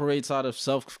shit. operates out of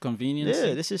self-convenience.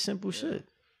 Yeah, this is simple shit.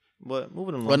 But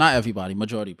moving along. Well, not everybody.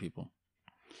 Majority of people.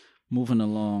 Moving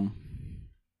along.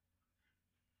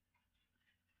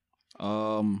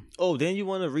 Then you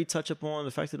want to retouch upon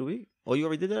the fact of the week? Oh, you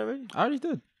already did that already? I already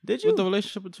did. Did you? With the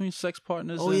relationship between sex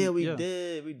partners. Oh, and, yeah, we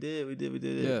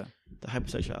did. Yeah. The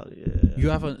hypersexuality. Yeah.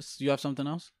 You have something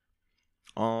else?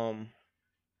 I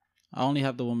only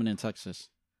have the woman in Texas.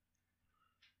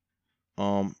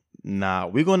 Nah.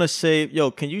 We're gonna say,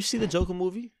 can you see the Joker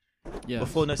movie? Yeah.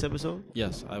 Before next episode?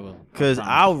 Yes, I will. Because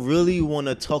I really want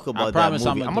to talk about that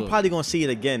movie. I'm probably gonna see it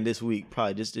again this week,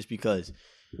 probably just because.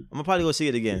 I'm probably gonna see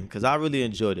it again because I really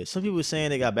enjoyed it. Some people saying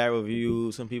they got bad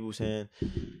reviews. Some people saying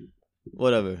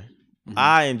whatever. Mm-hmm.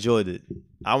 I enjoyed it.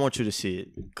 I want you to see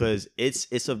it because it's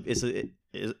a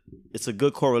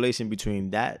good correlation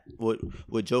between that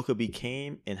what Joker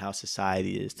became and how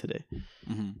society is today.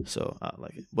 Mm-hmm. So I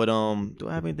like it. But do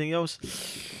I have anything else?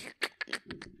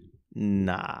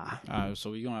 Nah. All right,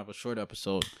 so we're gonna have a short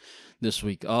episode this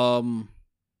week.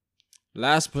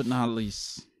 Last but not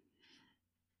least,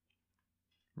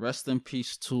 rest in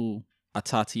peace to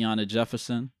Tatiana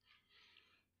Jefferson.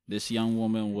 This young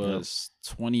woman was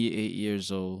 28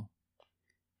 years old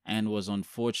and was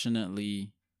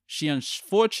unfortunately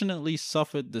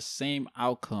suffered the same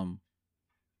outcome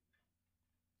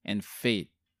and fate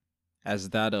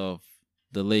as that of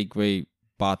the late great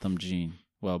Botham Jean.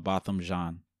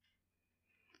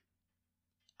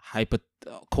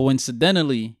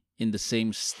 Coincidentally in the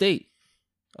same state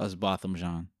as Botham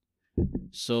Jean.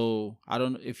 So I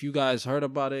don't know if you guys heard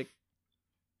about it.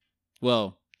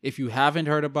 Well, if you haven't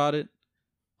heard about it,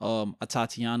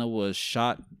 Tatiana was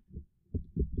shot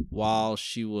while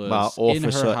she was by in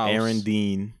Officer her house. Aaron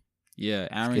Dean. Yeah,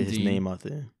 Aaron Dean. Dean. His name out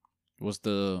there was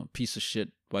the piece of shit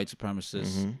white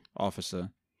supremacist officer.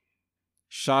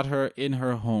 Shot her in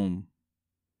her home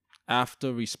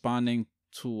after responding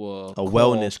to a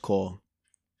wellness call,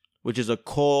 which is a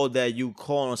call that you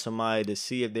call on somebody to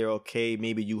see if they're okay.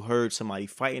 Maybe you heard somebody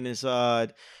fighting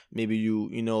inside. Maybe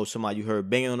somebody you heard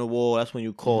banging on the wall. That's when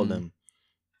you call them.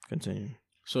 Continue.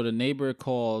 So the neighbor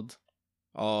called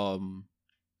law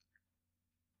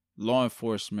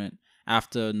enforcement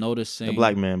after noticing the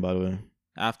black man, by the way.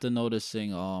 After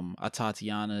noticing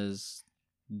Tatiana's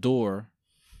door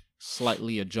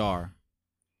slightly ajar.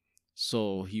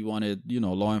 So he wanted,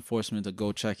 law enforcement to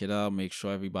go check it out, make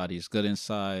sure everybody's good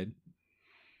inside.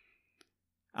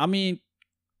 I mean,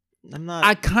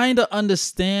 I kind of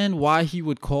understand why he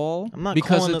would call. I'm not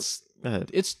because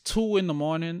it's 2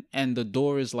 a.m. and the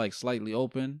door is like slightly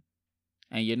open,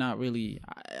 and you're not really.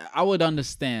 I would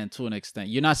understand to an extent.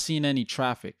 You're not seeing any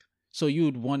traffic, so you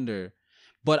would wonder.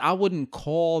 But I wouldn't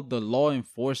call the law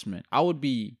enforcement. I would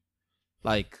be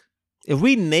like, if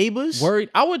we neighbors, worried.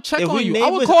 I would check on you. I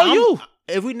would call you.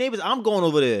 If we neighbors, I'm going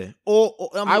over there. Or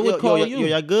I would call you. Yo,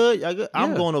 y'all good? Y'all good? Yeah.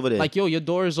 I'm going over there. Like, your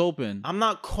door is open. I'm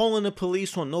not calling the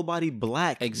police on nobody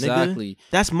black. Exactly.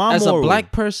 Nigga. That's my As moral. a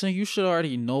black person, you should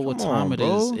already know what time it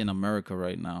is in America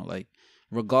right now. Like,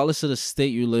 regardless of the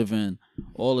state you live in,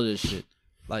 all of this shit.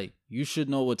 Like, you should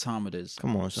know what time it is.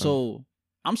 Come on, son. So,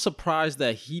 I'm surprised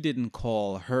that he didn't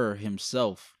call her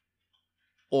himself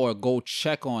or go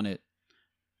check on it.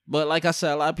 But like I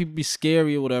said, a lot of people be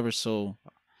scary or whatever, so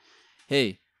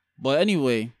hey. But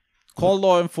anyway, call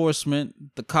law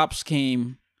enforcement. The cops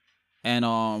came and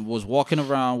was walking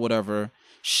around, whatever.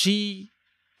 She,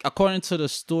 according to the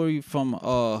story from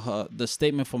the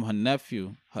statement from her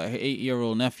nephew, her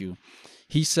 8-year-old nephew,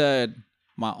 he said,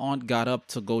 my aunt got up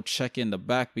to go check in the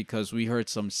back because we heard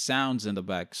some sounds in the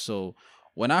back. So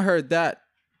when I heard that,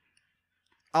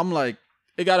 I'm like,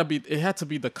 it had to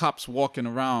be the cops walking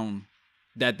around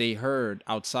that they heard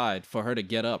outside for her to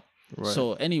get up. Right.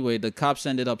 So anyway, the cops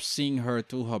ended up seeing her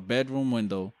through her bedroom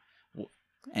window,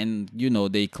 and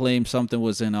they claim something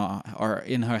was in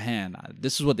her hand.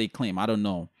 This is what they claim. I don't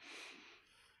know.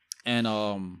 And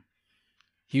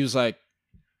he was like,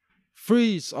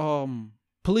 "Freeze,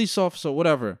 police officer,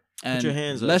 whatever." And put your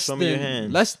hands up. Show me your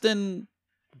hands. Less than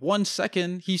 1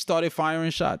 second, he started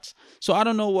firing shots. So I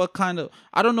don't know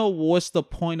what's the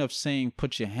point of saying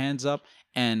put your hands up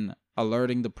and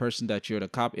alerting the person that you're the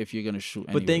cop if you're gonna shoot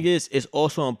anyway. But thing is, it's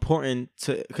also important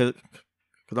to because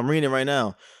I'm reading it right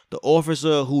now. The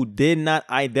officer who did not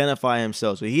identify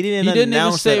himself, so he didn't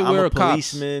announce that I'm a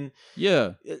policeman.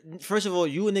 Yeah. First of all,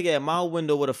 you a nigga at my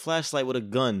window with a flashlight with a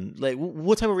gun. Like,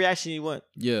 what type of reaction you want?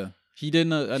 Yeah, he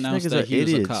didn't announce that he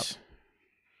was a cop.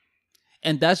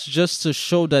 And that's just to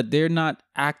show that they're not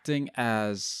acting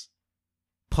as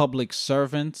public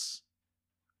servants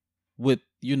with,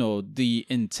 the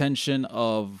intention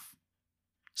of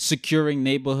securing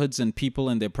neighborhoods and people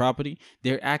and their property.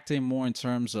 They're acting more in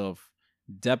terms of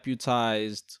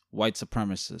deputized white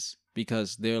supremacists,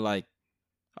 because they're like,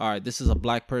 all right, this is a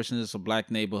black person, this is a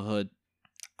black neighborhood.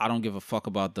 I don't give a fuck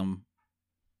about them,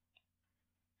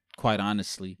 quite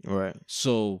honestly. Right.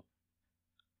 So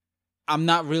I'm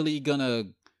not really gonna,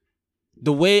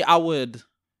 the way I would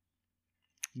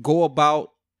go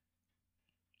about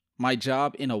my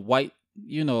job in a white,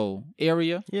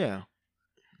 area. Yeah.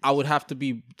 It would have to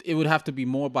be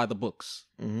more by the books.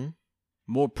 Mm-hmm.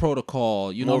 More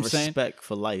protocol, you know what I'm saying? More respect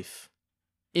for life.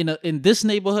 In this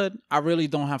neighborhood, I really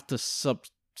don't have to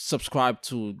subscribe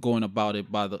to going about it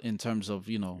in terms of,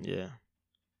 Yeah.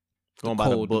 Going by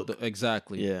the book.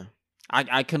 Exactly. Yeah.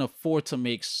 I can afford to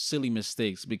make silly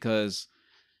mistakes because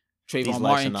These Trayvon lives are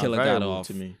Martin not killer got variable off.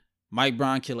 to me. Mike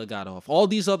Brown killer got off. All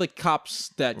these other cops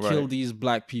that Right. killed these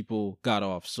black people got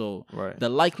off. So Right. the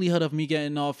likelihood of me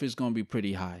getting off is going to be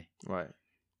pretty high. Right.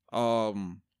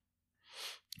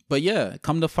 But yeah,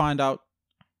 come to find out,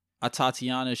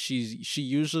 Tatiana, she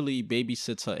usually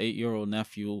babysits her 8-year-old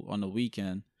nephew on the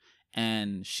weekend,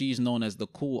 and she's known as the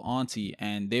cool auntie.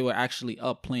 And they were actually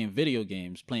up playing video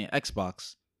games, playing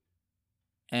Xbox,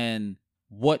 and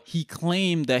what he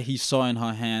claimed that he saw in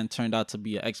her hand turned out to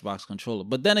be an Xbox controller.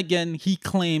 But then again, he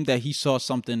claimed that he saw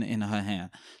something in her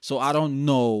hand. So I don't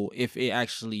know if it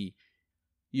actually,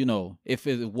 if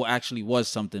it actually was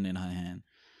something in her hand.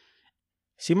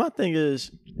 See, my thing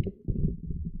is,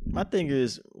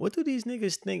 what do these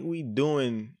niggas think we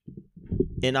doing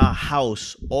in our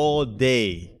house all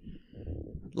day?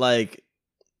 Like,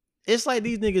 it's like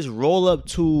these niggas roll up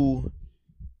to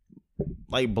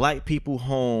like black people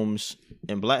homes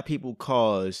and black people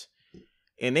cars,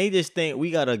 and they just think we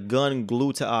got a gun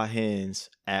glued to our hands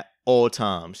at all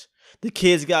times. The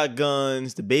kids got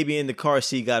guns. The baby in the car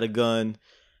seat got a gun.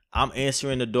 I'm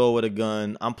answering the door with a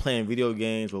gun. I'm playing video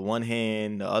games with one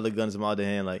hand. The other gun's in my other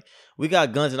hand. Like, we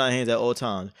got guns in our hands at all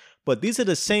times. But these are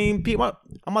the same people.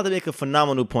 I'm about to make a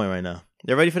phenomenal point right now.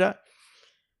 You ready for that?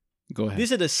 Go ahead.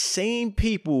 These are the same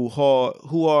people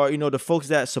who are the folks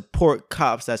that support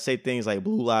cops that say things like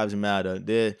Blue Lives Matter.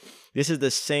 This is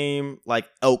the same like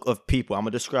ilk of people. I'm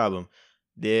gonna describe them.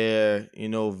 They're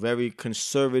very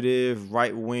conservative,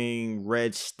 right wing,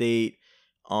 red state,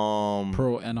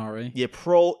 pro NRA. Yeah,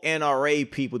 pro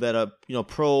NRA people that are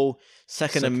pro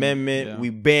Second Amendment. Yeah.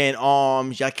 We ban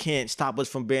arms. Y'all can't stop us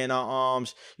from banning our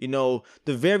arms. The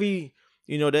very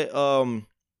that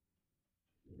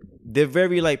they're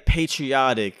very like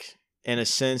patriotic in a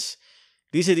sense.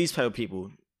 These are these type of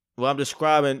people. What I'm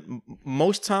describing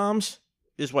most times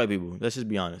is white people. Let's just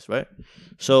be honest, right?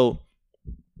 So,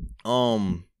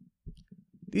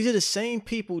 these are the same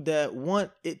people that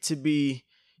want it to be,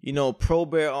 pro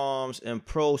bear arms and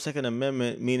pro Second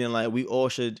Amendment, meaning like we all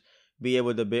should be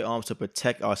able to bear arms to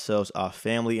protect ourselves, our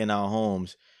family, and our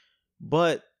homes.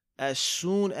 But as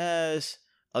soon as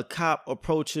a cop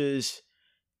approaches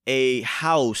a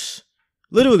house,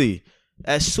 literally,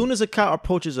 as soon as a cop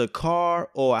approaches a car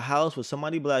or a house with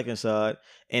somebody black inside,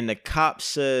 and the cop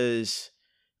says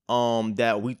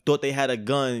that we thought they had a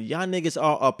gun, y'all niggas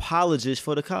are apologists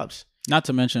for the cops. Not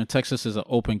to mention, Texas is an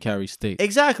open carry state.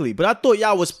 Exactly. But I thought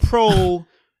y'all was pro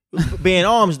being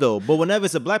arms though. But whenever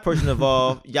it's a black person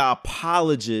involved, y'all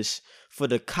apologists for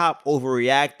the cop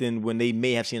overreacting when they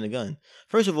may have seen a gun.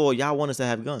 First of all, y'all want us to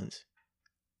have guns.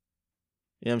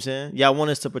 You know what I'm saying? Y'all want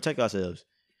us to protect ourselves.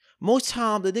 Most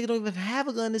times, the nigga don't even have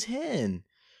a gun in his hand.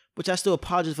 But y'all still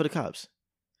apologize for the cops.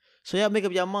 So y'all make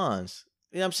up y'all minds.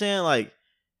 You know what I'm saying? Like,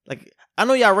 I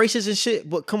know y'all racist and shit,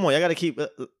 but come on, y'all gotta keep,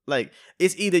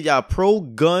 it's either y'all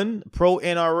pro-gun,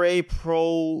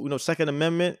 pro-NRA, Second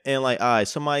Amendment, and like, all right,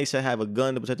 somebody should have a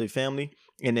gun to protect their family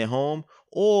in their home,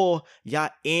 or y'all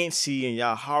antsy and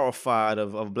y'all horrified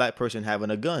of a black person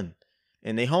having a gun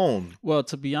in their home. Well,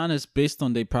 to be honest, based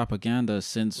on their propaganda,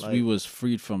 since we was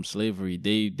freed from slavery,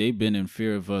 they've been in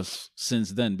fear of us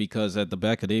since then, because at the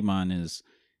back of their mind is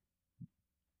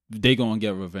they gonna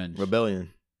get revenge.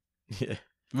 Rebellion. Yeah.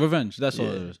 Revenge, that's all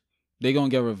it is. They gonna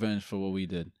get revenge for what we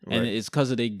did. Right. And it's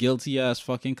because of their guilty ass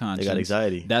fucking conscience. They got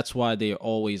anxiety. That's why they're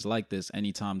always like this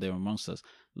anytime they're amongst us.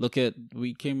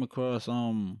 We came across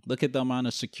look at the amount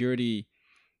of security,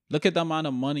 look at the amount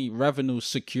of revenue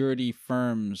security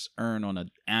firms earn on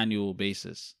an annual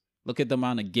basis. Look at the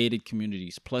amount of gated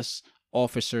communities, plus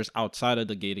officers outside of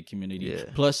the gated community,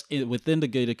 plus within the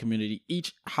gated community.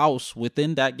 Each house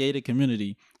within that gated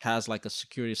community has like a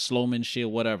security Sloman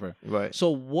shield, whatever. Right. So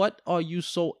what are you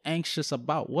so anxious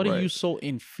about? What are you so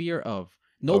in fear of?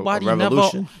 Nobody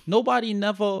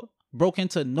never broke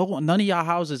into none of y'all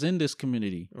houses in this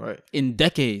community Right. in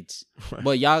decades. Right.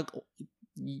 But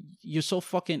you're so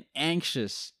fucking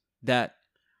anxious that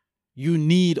you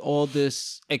need all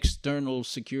this external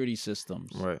security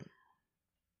systems. Right.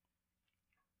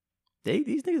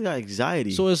 These niggas got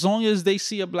anxiety. So as long as they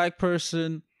see a black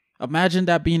person, imagine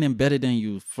that being embedded in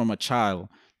you from a child.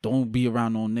 Don't be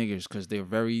around no niggers because they're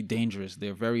very dangerous.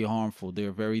 They're very harmful.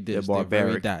 They're very this. They're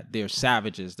very that. They're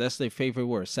savages. That's their favorite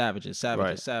word. Savages. Savages.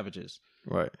 Right. Savages.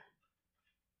 Right.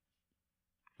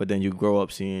 But then you grow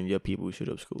up seeing your people shoot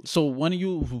up schools. So when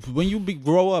you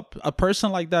grow up, a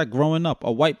person like that growing up,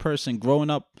 a white person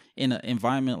growing up in an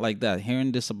environment like that,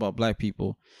 hearing this about black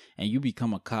people, and you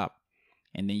become a cop,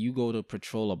 and then you go to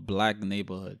patrol a black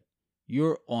neighborhood,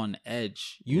 you're on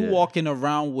edge. You walking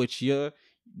around with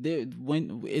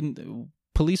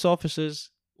police officers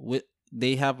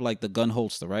they have like the gun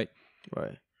holster, right?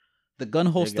 Right. The gun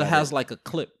holster has like a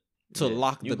clip to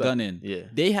lock the gun in. Yeah.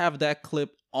 They have that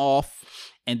clip off,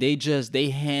 and they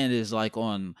hand is like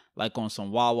on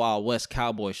some Wild Wild West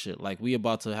cowboy shit. Like we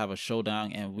about to have a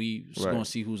showdown, and we gonna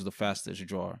see who's the fastest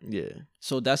drawer. Yeah.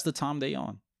 So that's the time they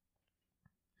on.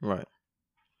 Right.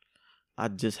 I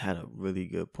just had a really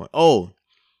good point. Oh,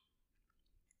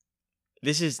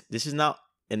 this is not,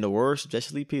 in the words of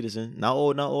Jesse Lee Peterson, not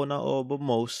all, but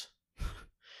most.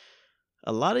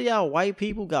 A lot of y'all white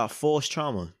people got false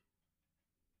trauma.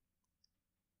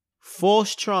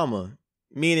 False trauma,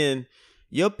 meaning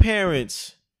your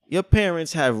parents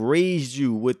have raised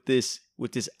you with this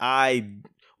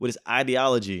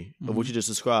ideology of what you just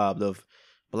described, of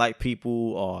black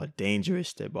people are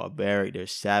dangerous, they're barbaric, they're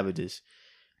savages.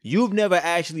 You've never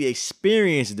actually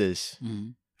experienced this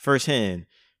firsthand,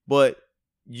 but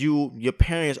your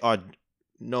parents are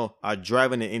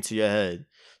driving it into your head.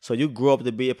 So you grew up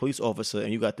to be a police officer,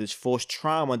 and you got this forced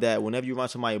trauma that whenever you run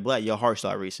somebody black, your heart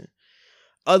start racing.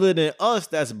 Other than us,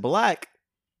 that's black.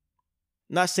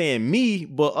 Not saying me,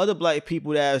 but other black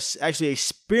people that have actually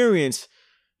experienced,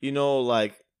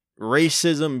 like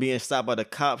racism, being stopped by the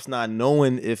cops, not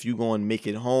knowing if you're going to make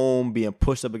it home, being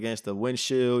pushed up against the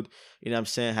windshield, you know what I'm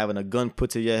saying, having a gun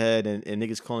put to your head, and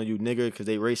niggas calling you nigger because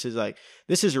they racist. Like,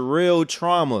 this is real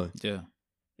trauma. Yeah.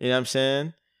 You know what I'm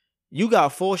saying? You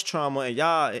got forced trauma, and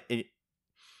y'all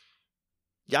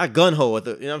gun-ho with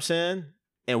it, you know what I'm saying?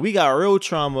 And we got real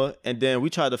trauma, and then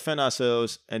we try to defend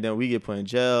ourselves, and then we get put in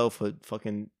jail for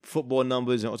fucking football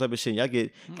numbers and all type of shit. Y'all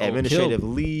get administrative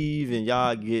leave, and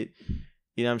y'all get,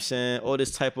 you know what I'm saying, all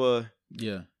this type of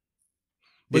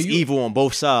this evil on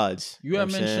both sides. You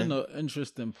have mentioned an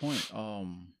interesting point.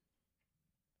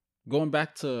 Going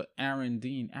back to Aaron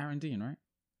Dean, right?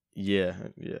 Yeah,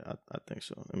 I think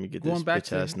so. Let me get this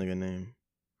bitch-ass nigga name.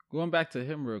 Going back to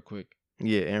him real quick.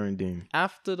 Yeah, Aaron Dean.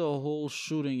 After the whole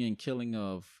shooting and killing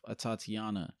of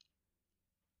Tatiana,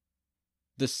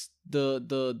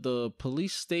 the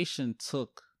police station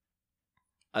took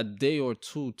a day or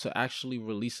two to actually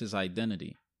release his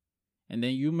identity. And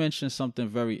then you mentioned something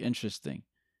very interesting.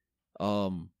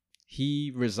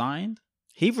 He resigned?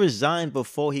 He resigned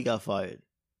before he got fired.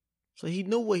 So he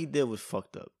knew what he did was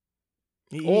fucked up.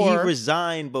 He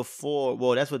resigned before,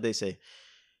 well, that's what they say.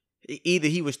 Either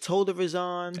he was told to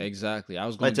resign. Exactly. I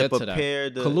was going to get to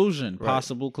that. Collusion,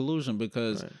 possible collusion,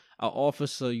 because an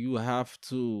officer, you have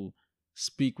to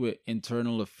speak with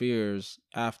internal affairs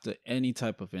after any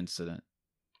type of incident.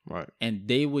 Right. And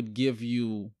they would give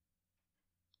you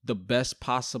the best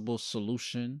possible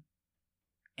solution,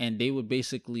 and they would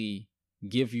basically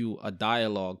give you a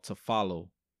dialogue to follow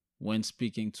when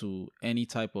speaking to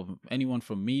anyone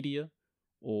from media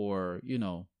or,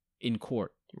 in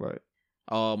court. Right.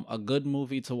 A good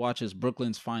movie to watch is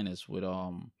Brooklyn's Finest with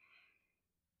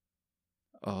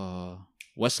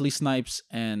Wesley Snipes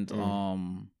and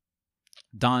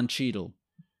Don Cheadle.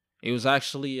 It was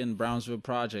actually in Brownsville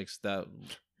Projects that.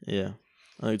 Yeah, I know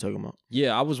what you're talking about.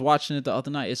 Yeah, I was watching it the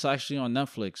other night. It's actually on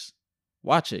Netflix.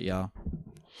 Watch it, y'all.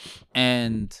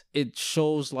 And it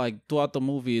shows, like, throughout the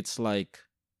movie, it's like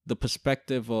the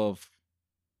perspective of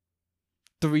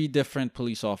 3 different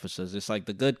police officers. It's like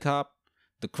the good cop,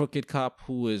 the crooked cop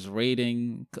who is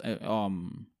raiding,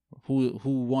 who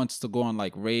wants to go on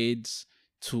like raids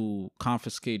to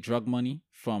confiscate drug money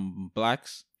from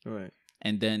blacks, right?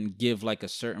 And then give like a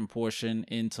certain portion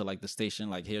into like the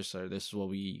station, like, here, sir, this is what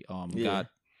we got.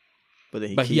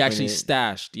 But he actually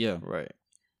stashed, right.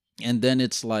 And then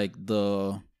it's like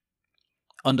the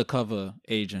undercover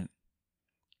agent,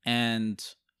 and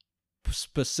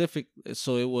specific.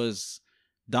 So it was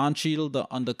Don Cheadle, the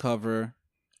undercover.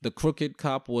 The crooked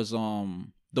cop was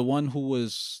the one who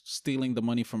was stealing the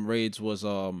money from raids was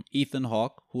Ethan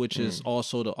Hawke, which is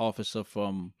also the officer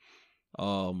from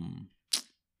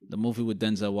The movie with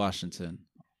Denzel Washington,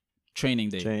 Training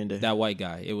Day. Training Day. That white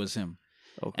guy. It was him.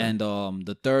 Okay. And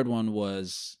the third one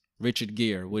was Richard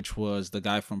Gere, which was the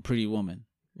guy from Pretty Woman,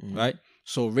 right?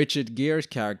 So Richard Gere's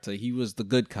character, he was the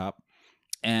good cop,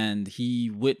 and he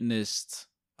witnessed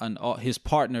his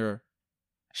partner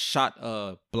shot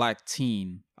a black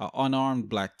teen, an unarmed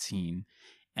black teen,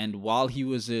 and while he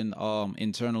was in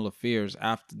internal affairs,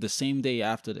 after the same day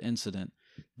after the incident,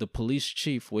 the police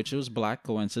chief, which was black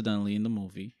coincidentally in the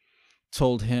movie,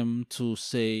 told him to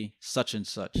say such and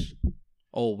such.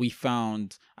 Oh, we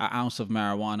found an ounce of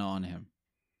marijuana on him.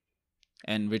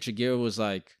 And Richard Gere was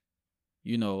like,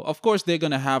 you know, of course they're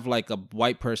going to have like a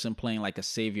white person playing like a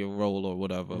savior role or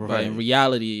whatever. Right. But in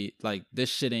reality, like this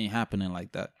shit ain't happening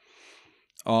like that.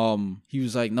 He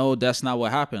was like, no, that's not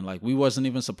what happened. Like we wasn't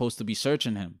even supposed to be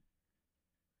searching him.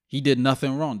 He did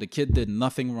nothing wrong. The kid did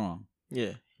nothing wrong.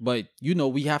 Yeah. But, you know,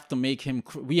 we have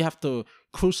to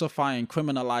crucify and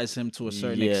criminalize him to a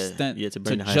certain extent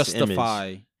to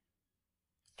justify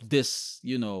this,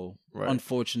 you know,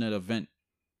 unfortunate event.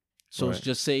 So let's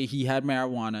just say he had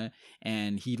marijuana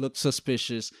and he looked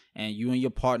suspicious and you and your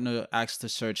partner asked to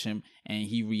search him and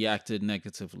he reacted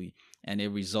negatively and it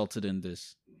resulted in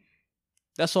this.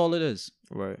 That's all it is.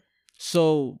 Right.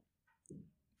 So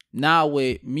now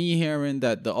with me hearing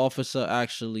that the officer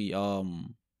actually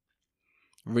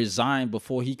resigned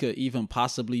before he could even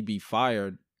possibly be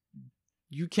fired,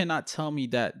 you cannot tell me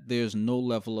that there's no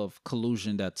level of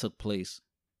collusion that took place.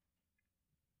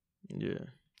 Yeah.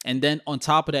 And then on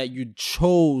top of that, you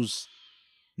chose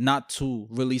not to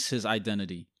release his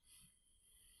identity.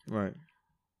 Right.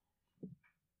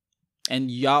 And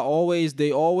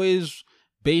they always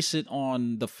base it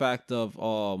on the fact of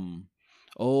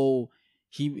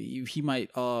he might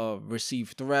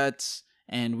receive threats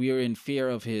and we're in fear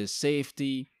of his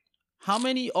safety. How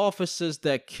many officers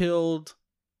that killed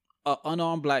an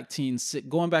unarmed black teen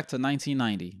going back to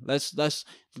 1990?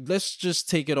 Let's just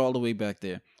take it all the way back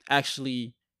there.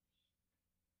 Actually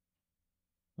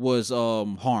was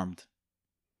harmed.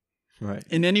 Right.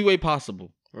 In any way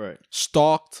possible. Right.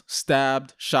 Stalked,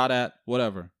 stabbed, shot at,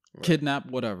 whatever. Right. Kidnapped,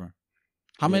 whatever.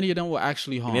 How many of them were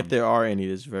actually harmed? And if there are any,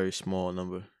 it's a very small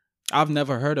number. I've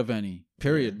never heard of any,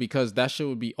 period, because that shit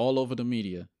would be all over the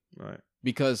media. Right.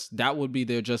 Because that would be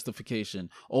their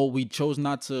justification. Oh, we chose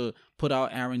not to put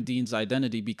out Aaron Dean's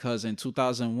identity because in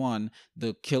 2001,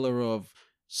 the killer of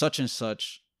such and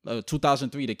such,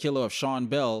 2003, the killer of Sean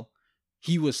Bell,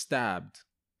 he was stabbed.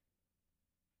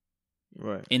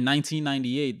 Right. In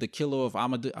 1998, the killer of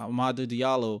Amadou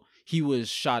Diallo, he was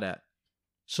shot at.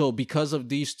 So because of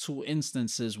these two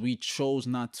instances, we chose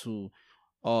not to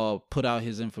put out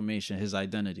his information, his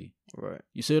identity. Right.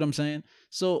 You see what I'm saying?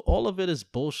 So all of it is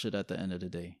bullshit at the end of the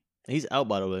day. He's out,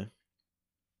 by the way.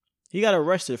 He got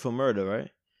arrested for murder,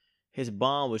 right? His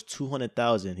bond was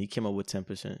 $200,000. He came up with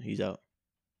 10%. He's out.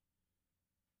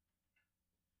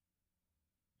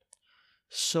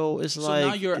 So it's like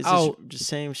now you're out. The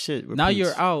same shit. Repeats. Now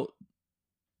you're out.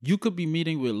 You could be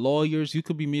meeting with lawyers. You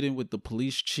could be meeting with the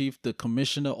police chief, the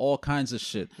commissioner, all kinds of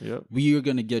shit. Yep. We are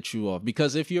going to get you off.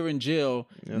 Because if you're in jail,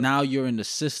 now you're in the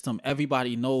system.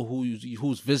 Everybody know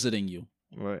who's visiting you.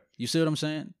 Right. You see what I'm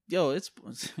saying? Yo.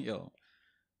 Man.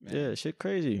 Yeah, shit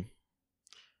crazy.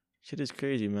 Shit is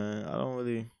crazy, man. I don't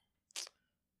really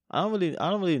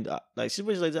like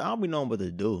situations like that. I don't be knowing what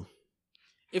to do.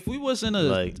 If we was in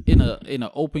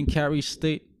a open carry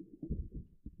state,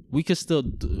 we could still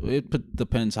do it.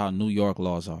 Depends how New York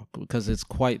laws are, because it's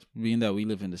quite, being that we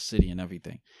live in the city and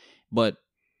everything, but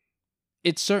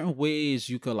it's certain ways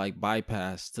you could like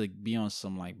bypass to be on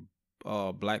some like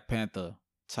Black Panther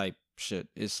type shit.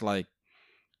 It's like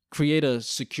create a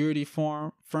security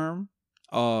firm.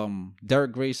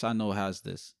 Derek Grace, I know, has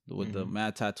this with the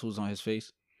mad tattoos on his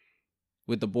face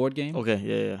with the board game. Okay,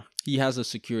 yeah. He has a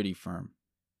security firm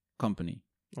company.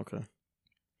 Okay.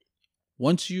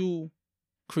 Once you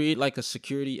create like a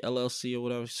security LLC or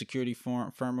whatever, security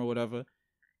firm or whatever,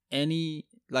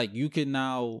 you can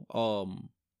now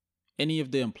any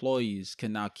of the employees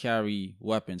can now carry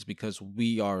weapons because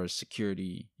we are a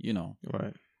security,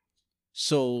 Right.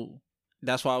 So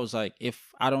that's why I was like,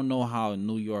 if I don't know how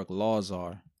New York laws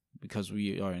are because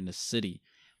we are in the city,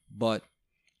 but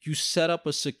you set up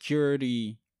a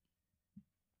security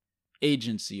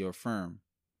agency or firm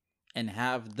and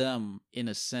have them, in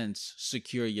a sense,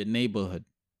 secure your neighborhood.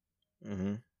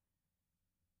 Mm-hmm.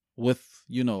 With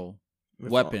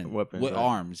weapons, with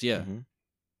arms, yeah. Mm-hmm.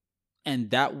 And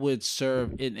that would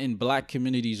serve in Black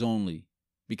communities only,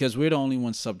 because we're the only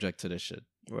ones subject to this shit.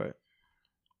 Right.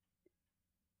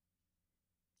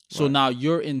 So now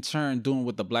you're in turn doing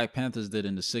what the Black Panthers did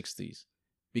in the 60s,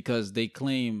 because they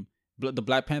claim the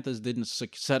Black Panthers didn't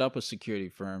set up a security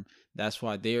firm. That's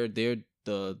why they're the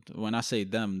when I say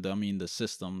them, I mean the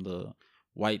system, the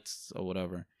whites or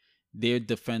whatever. Their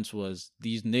defense was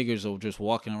these niggers are just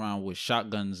walking around with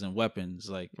shotguns and weapons.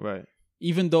 Like, right.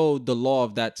 Even though the law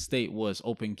of that state was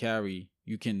open carry,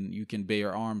 you can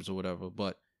bear arms or whatever,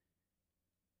 but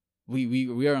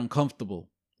we are uncomfortable.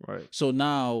 Right. So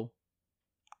now,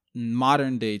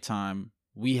 modern day time,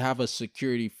 we have a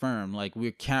security firm. Like,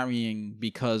 we're carrying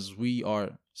because we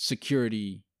are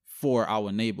security for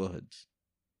our neighborhoods.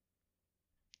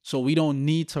 So we don't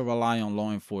need to rely on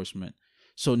law enforcement.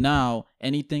 So now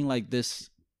anything like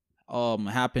this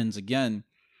happens again,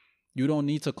 you don't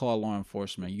need to call law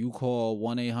enforcement. You call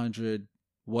 1-800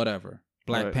 whatever,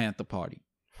 Black Panther Party.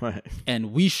 Right.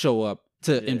 And we show up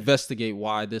to investigate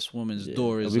why this woman's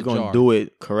door is ajar. We're going to do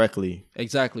it correctly.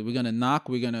 Exactly. We're going to knock,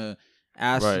 we're going to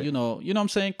ask, you know what I'm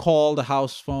saying? Call the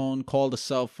house phone, call the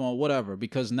cell phone, whatever,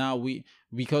 because now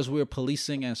because we're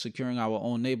policing and securing our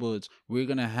own neighborhoods, we're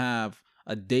going to have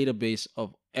a database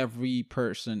of every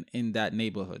person in that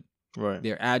neighborhood. Right.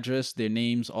 Their address, their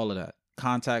names, all of that.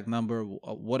 Contact number,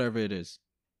 whatever it is.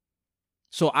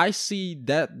 So I see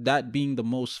that being the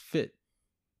most fit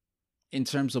in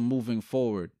terms of moving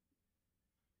forward.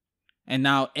 And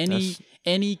now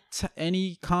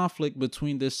any conflict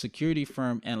between this security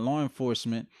firm and law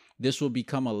enforcement, this will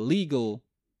become a legal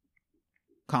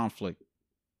conflict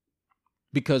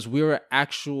because we're an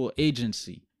actual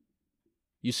agency.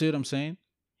 You see what I'm saying?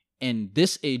 And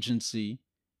this agency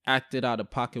acted out of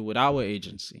pocket with our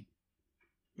agency.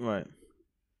 Right.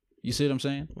 You see what I'm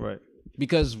saying? Right.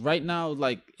 Because right now,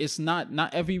 like, it's not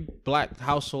every Black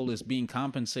household is being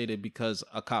compensated because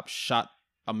a cop shot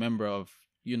a member of,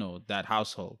 that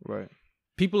household. Right.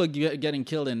 People are getting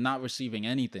killed and not receiving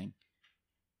anything.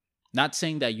 Not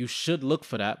saying that you should look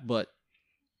for that, but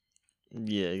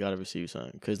yeah, you gotta receive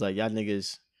something. Cause like y'all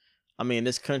niggas, I mean, in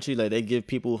this country, like they give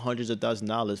people hundreds of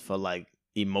 $1,000s for like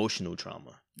emotional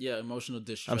trauma. Yeah, emotional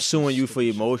distress. I'm suing you for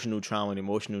emotional trauma and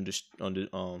emotional distress.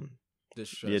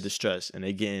 Yeah, distress, and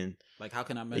they getting like, how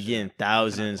can I measure? They getting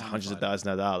thousands, hundreds of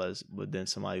thousands of dollars, but then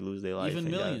somebody lose their life, even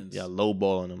millions. Yeah,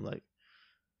 lowballing them. Like,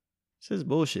 this is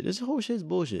bullshit. This whole shit is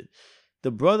bullshit.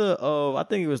 The brother of, I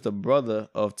think it was the brother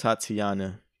of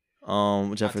Tatiana,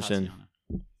 Jefferson.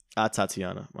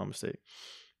 Tatiana, my mistake.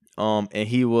 And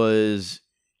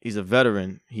he's a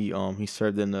veteran. He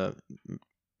served in the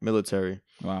military.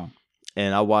 Wow.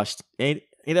 And I watched, ain't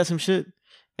that some shit?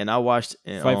 And I watched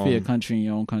Fight for your country in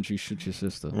your own country, shoot your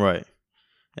sister. Right.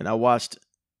 And I watched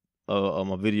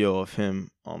a video of him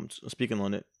speaking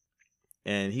on it,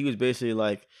 and he was basically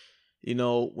like,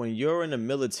 when you're in the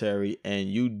military and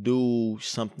you do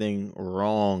something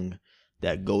wrong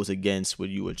that goes against what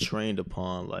you were trained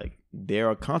upon, like, there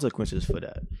are consequences for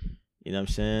that. You know what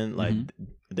I'm saying? Like,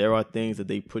 there are things that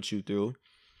they put you through,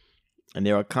 and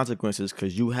there are consequences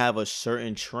because you have a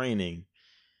certain training.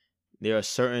 There's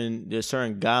certain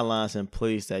guidelines in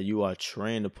place that you are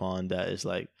trained upon that is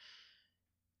like,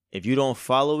 if you don't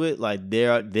follow it, like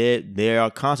there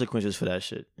are consequences for that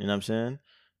shit. You know what I'm saying?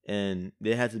 And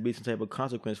there had to be some type of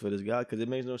consequence for this guy because it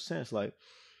makes no sense. Like,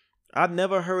 I've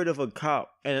never heard of a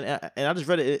cop, and I just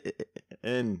read it,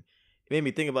 and it made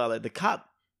me think about, like, the cop.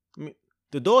 I mean,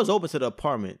 the door's open to the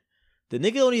apartment. The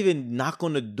nigga don't even knock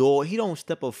on the door. He don't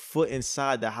step a foot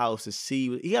inside the house to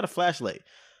see. He got a flashlight,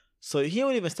 so he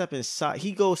don't even step inside.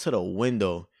 He goes to the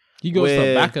window. He goes to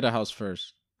the back of the house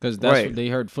first because that's what they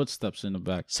heard footsteps in the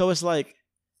back. So it's like,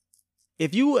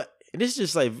 this is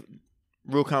just like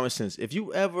real common sense. If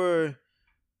you ever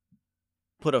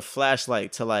put a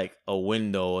flashlight to like a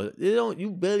window,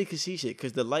 you barely can see shit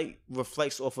because the light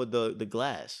reflects off of the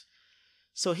glass.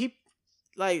 So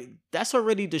that's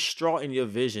already distorting your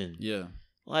vision. Yeah.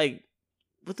 Like,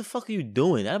 what the fuck are you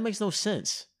doing? That makes no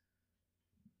sense.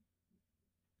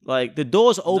 Like, the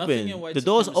door's open. The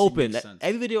door's open.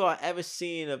 Every video I ever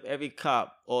seen of every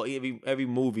cop or every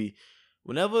movie,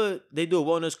 whenever they do a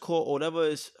wellness call or whatever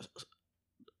is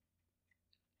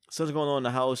something's going on in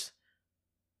the house,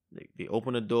 they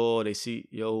open the door, they see,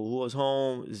 who was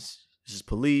home? This is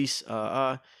police.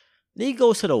 Then he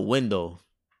goes to the window.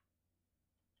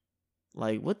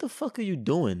 Like, what the fuck are you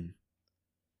doing?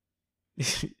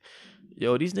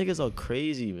 Yo, these niggas are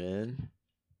crazy, man.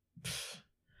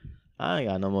 I ain't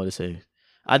got no more to say.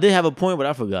 I did have a point, but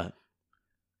I forgot.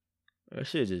 That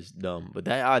shit is just dumb. But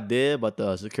that idea about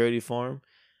the security firm,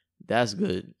 that's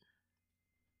good.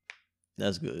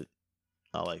 That's good.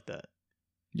 I like that.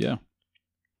 Yeah.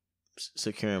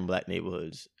 Securing black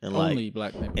neighborhoods and only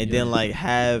black neighborhoods, and then like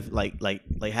have like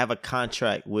have a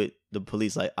contract with the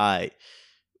police. Like, all right,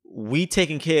 we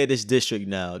taking care of this district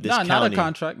now. This county. Not a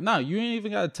contract. Nah, you ain't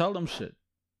even gotta tell them shit.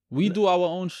 We do our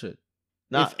own shit.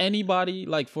 Nah. If anybody,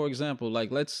 like for example,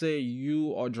 like let's say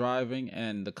you are driving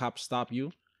and the cops stop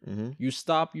you. Mm-hmm. You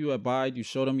stop, you abide, you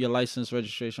show them your license,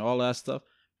 registration, all that stuff.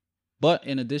 But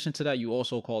in addition to that, you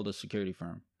also call the security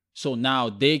firm. So now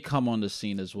they come on the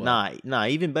scene as well. Nah,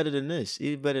 even better than this.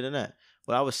 Even better than that.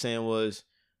 What I was saying was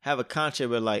have a contract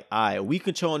where like, all right, we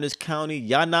controlling this county.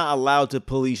 Y'all not allowed to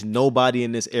police nobody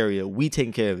in this area. We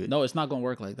taking care of it. No, it's not going to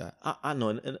work like that. I know.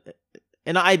 In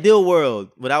an ideal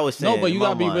world, what I was saying. No, but you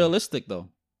got to be realistic, though.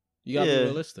 You got to be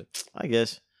realistic. I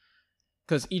guess.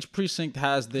 Because each precinct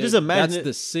has their, that's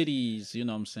the city's, you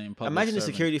know what I'm saying? Imagine the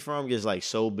security firm gets like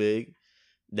so big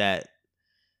that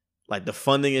like the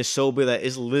funding is so big that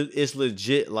it's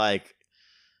legit like,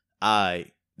 all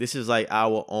right, this is like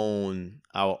our own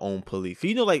police.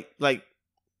 You know, like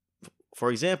for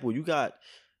example, you got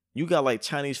like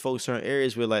Chinese folks in certain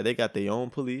areas where like they got their own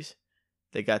police.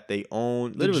 They got their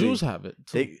own. The Jews have it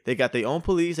too. They got their own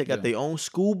police. They got their own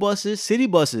school buses, city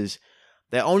buses.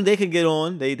 That only they can get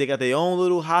on. They got their own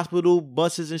little hospital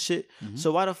buses and shit. Mm-hmm.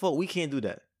 So why the fuck we can't do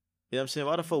that? You know what I'm saying?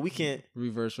 Why the fuck we can't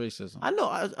reverse racism? I know.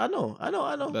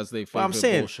 That's their favorite I'm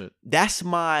saying, bullshit. That's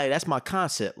my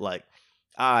concept. Like,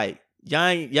 all right, y'all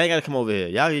ain't gotta come over here.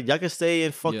 Y'all can stay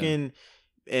in fucking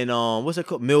and what's it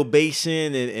called? Mill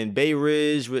Basin and Bay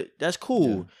Ridge. That's cool.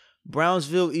 Yeah.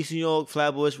 Brownsville, Eastern New York,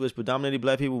 Flatbush, was predominantly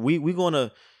black people. We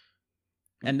gonna.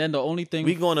 And then the only thing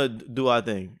we gonna do our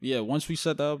thing. Yeah, once we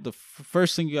set that up, the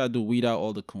first thing you gotta do, weed out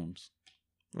all the coons,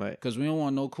 right? Because we don't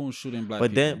want no coons shooting black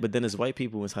people. But then there's white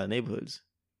people inside neighborhoods.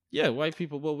 Yeah, white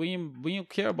people, but we don't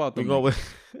care about them.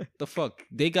 The fuck,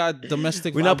 they got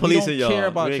domestic. We're not policing y'all. We don't care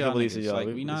about y'all. Policing y'all. Like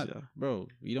we not, bro.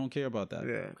 We don't care about that.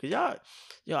 Yeah, cause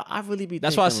y'all, I really be.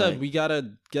 That's why I said we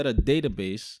gotta get a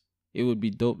database. It would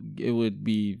be dope. It would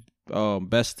be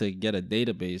best to get a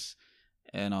database,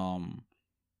 and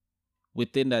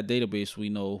within that database, we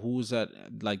know who's at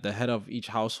like the head of each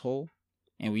household,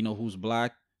 and we know who's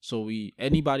black. So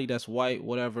anybody that's white,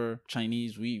 whatever,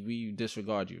 Chinese, we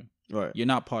disregard you. Right. You're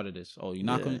not part of this. Oh, you're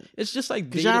not going. It's just like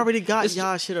because y'all already got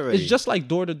y'all shit already. It's just like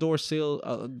door-to-door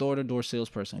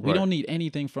salesperson. Right. We don't need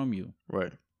anything from you.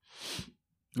 Right.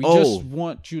 We just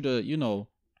want you to,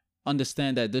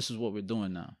 understand that this is what we're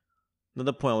doing now.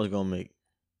 Another point I was gonna make,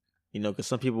 because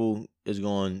some people is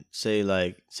gonna say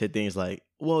things like,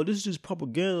 well, this is just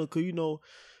propaganda. Because,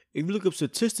 if you look up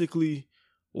statistically,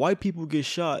 white people get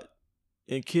shot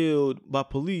and killed by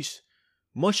police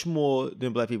much more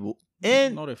than black people.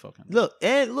 And no, they fucking look,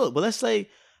 but let's say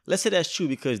that's true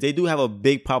because they do have a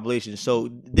big population. So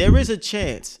there is a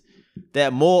chance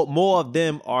that more of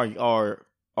them are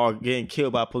getting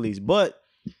killed by police. But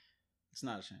it's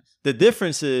not a chance. The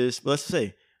difference is,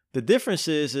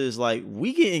 like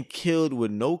we getting killed with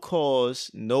no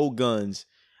cause, no guns.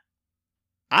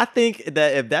 I think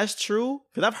that if that's true,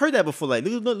 because I've heard that before, like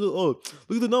look at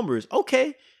the numbers.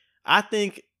 Okay, I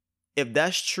think if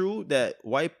that's true that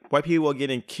white people are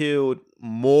getting killed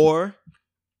more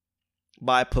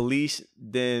by police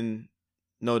than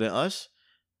us,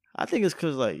 I think it's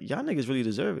because like y'all niggas really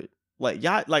deserve it. Like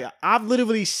y'all, like I've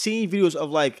literally seen videos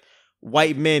of like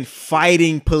white men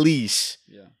fighting police.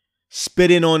 Yeah.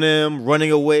 Spitting on them,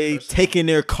 running away, taking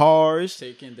their cars,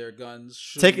 taking their guns,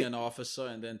 shooting an officer,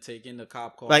 and then taking the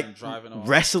cop car and driving off.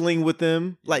 Wrestling with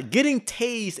them, like getting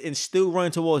tased and still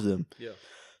running towards them. Yeah.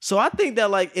 So I think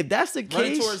that like if that's the case,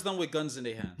 running towards them with guns in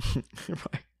their hand,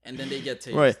 right? And then they get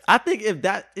tased. Right. I think if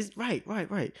that is right.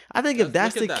 I think if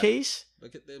that's the case,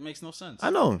 it makes no sense.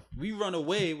 I know. We run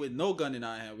away with no gun in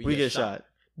our hand. We get shot.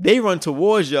 They run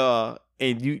towards y'all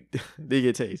and they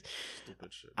get tased.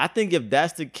 Stupid shit. I think if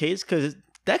that's the case, because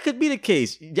that could be the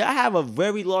case. Y'all have a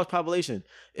very large population.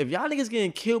 If y'all niggas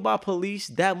getting killed by police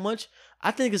that much, I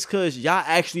think it's because y'all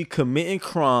actually committing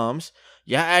crimes.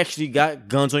 Y'all actually got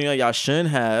guns on y'all. Y'all shouldn't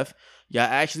have. Y'all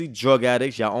actually drug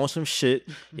addicts. Y'all on some shit.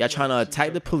 Y'all trying to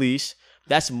attack the police.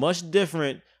 That's much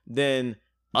different than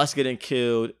us getting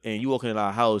killed and you walking in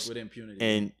our house with impunity.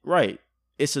 And right,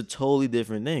 it's a totally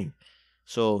different thing.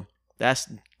 So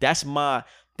that's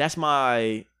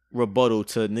my rebuttal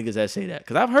to niggas that say that,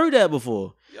 because I've heard that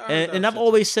before, and I've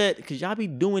always said because y'all be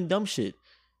doing dumb shit.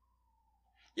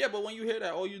 Yeah, but when you hear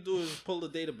that, all you do is pull the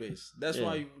database. That's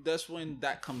why. That's when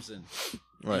that comes in.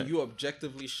 Right. And you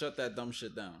objectively shut that dumb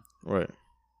shit down. Right.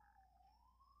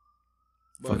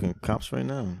 But fucking cops right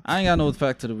now. I ain't got no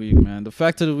fact of the week, man. The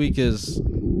fact of the week is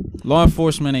law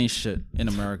enforcement ain't shit in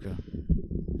America.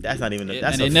 That's not even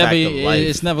that's a fact of life.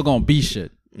 It's never gonna be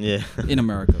shit. Yeah. In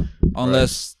America,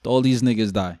 unless all these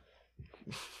niggas die.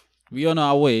 We on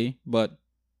our way, but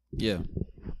yeah.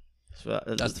 So,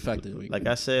 That's the fact of the week. Like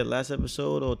I said last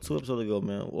episode or 2 episodes ago,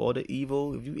 man. All the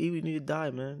evil. If you evil, you need to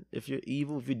die, man. If you're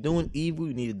evil, if you're doing evil,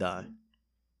 you need to die.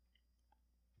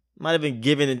 I'm not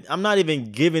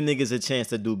even giving niggas a chance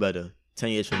to do better 10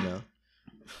 years from now.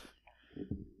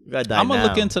 You gotta die I'm gonna now.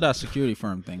 look into that security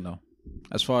firm thing though,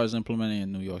 as far as implementing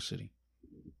in New York City.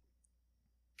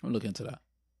 I'm gonna look into that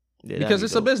because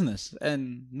it's a business,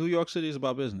 and New York City is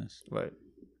about business. Right.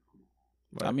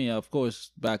 I mean, of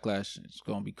course, backlash is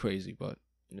gonna be crazy, but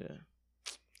yeah,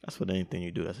 that's what anything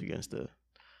you do that's against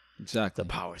the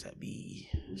powers that be.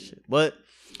 Shit. But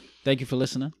thank you for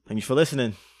listening. Thank you for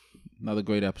listening. Another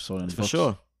great episode in the for books.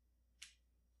 sure.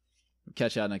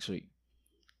 Catch y'all next week.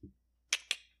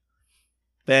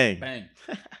 Bang. Bang.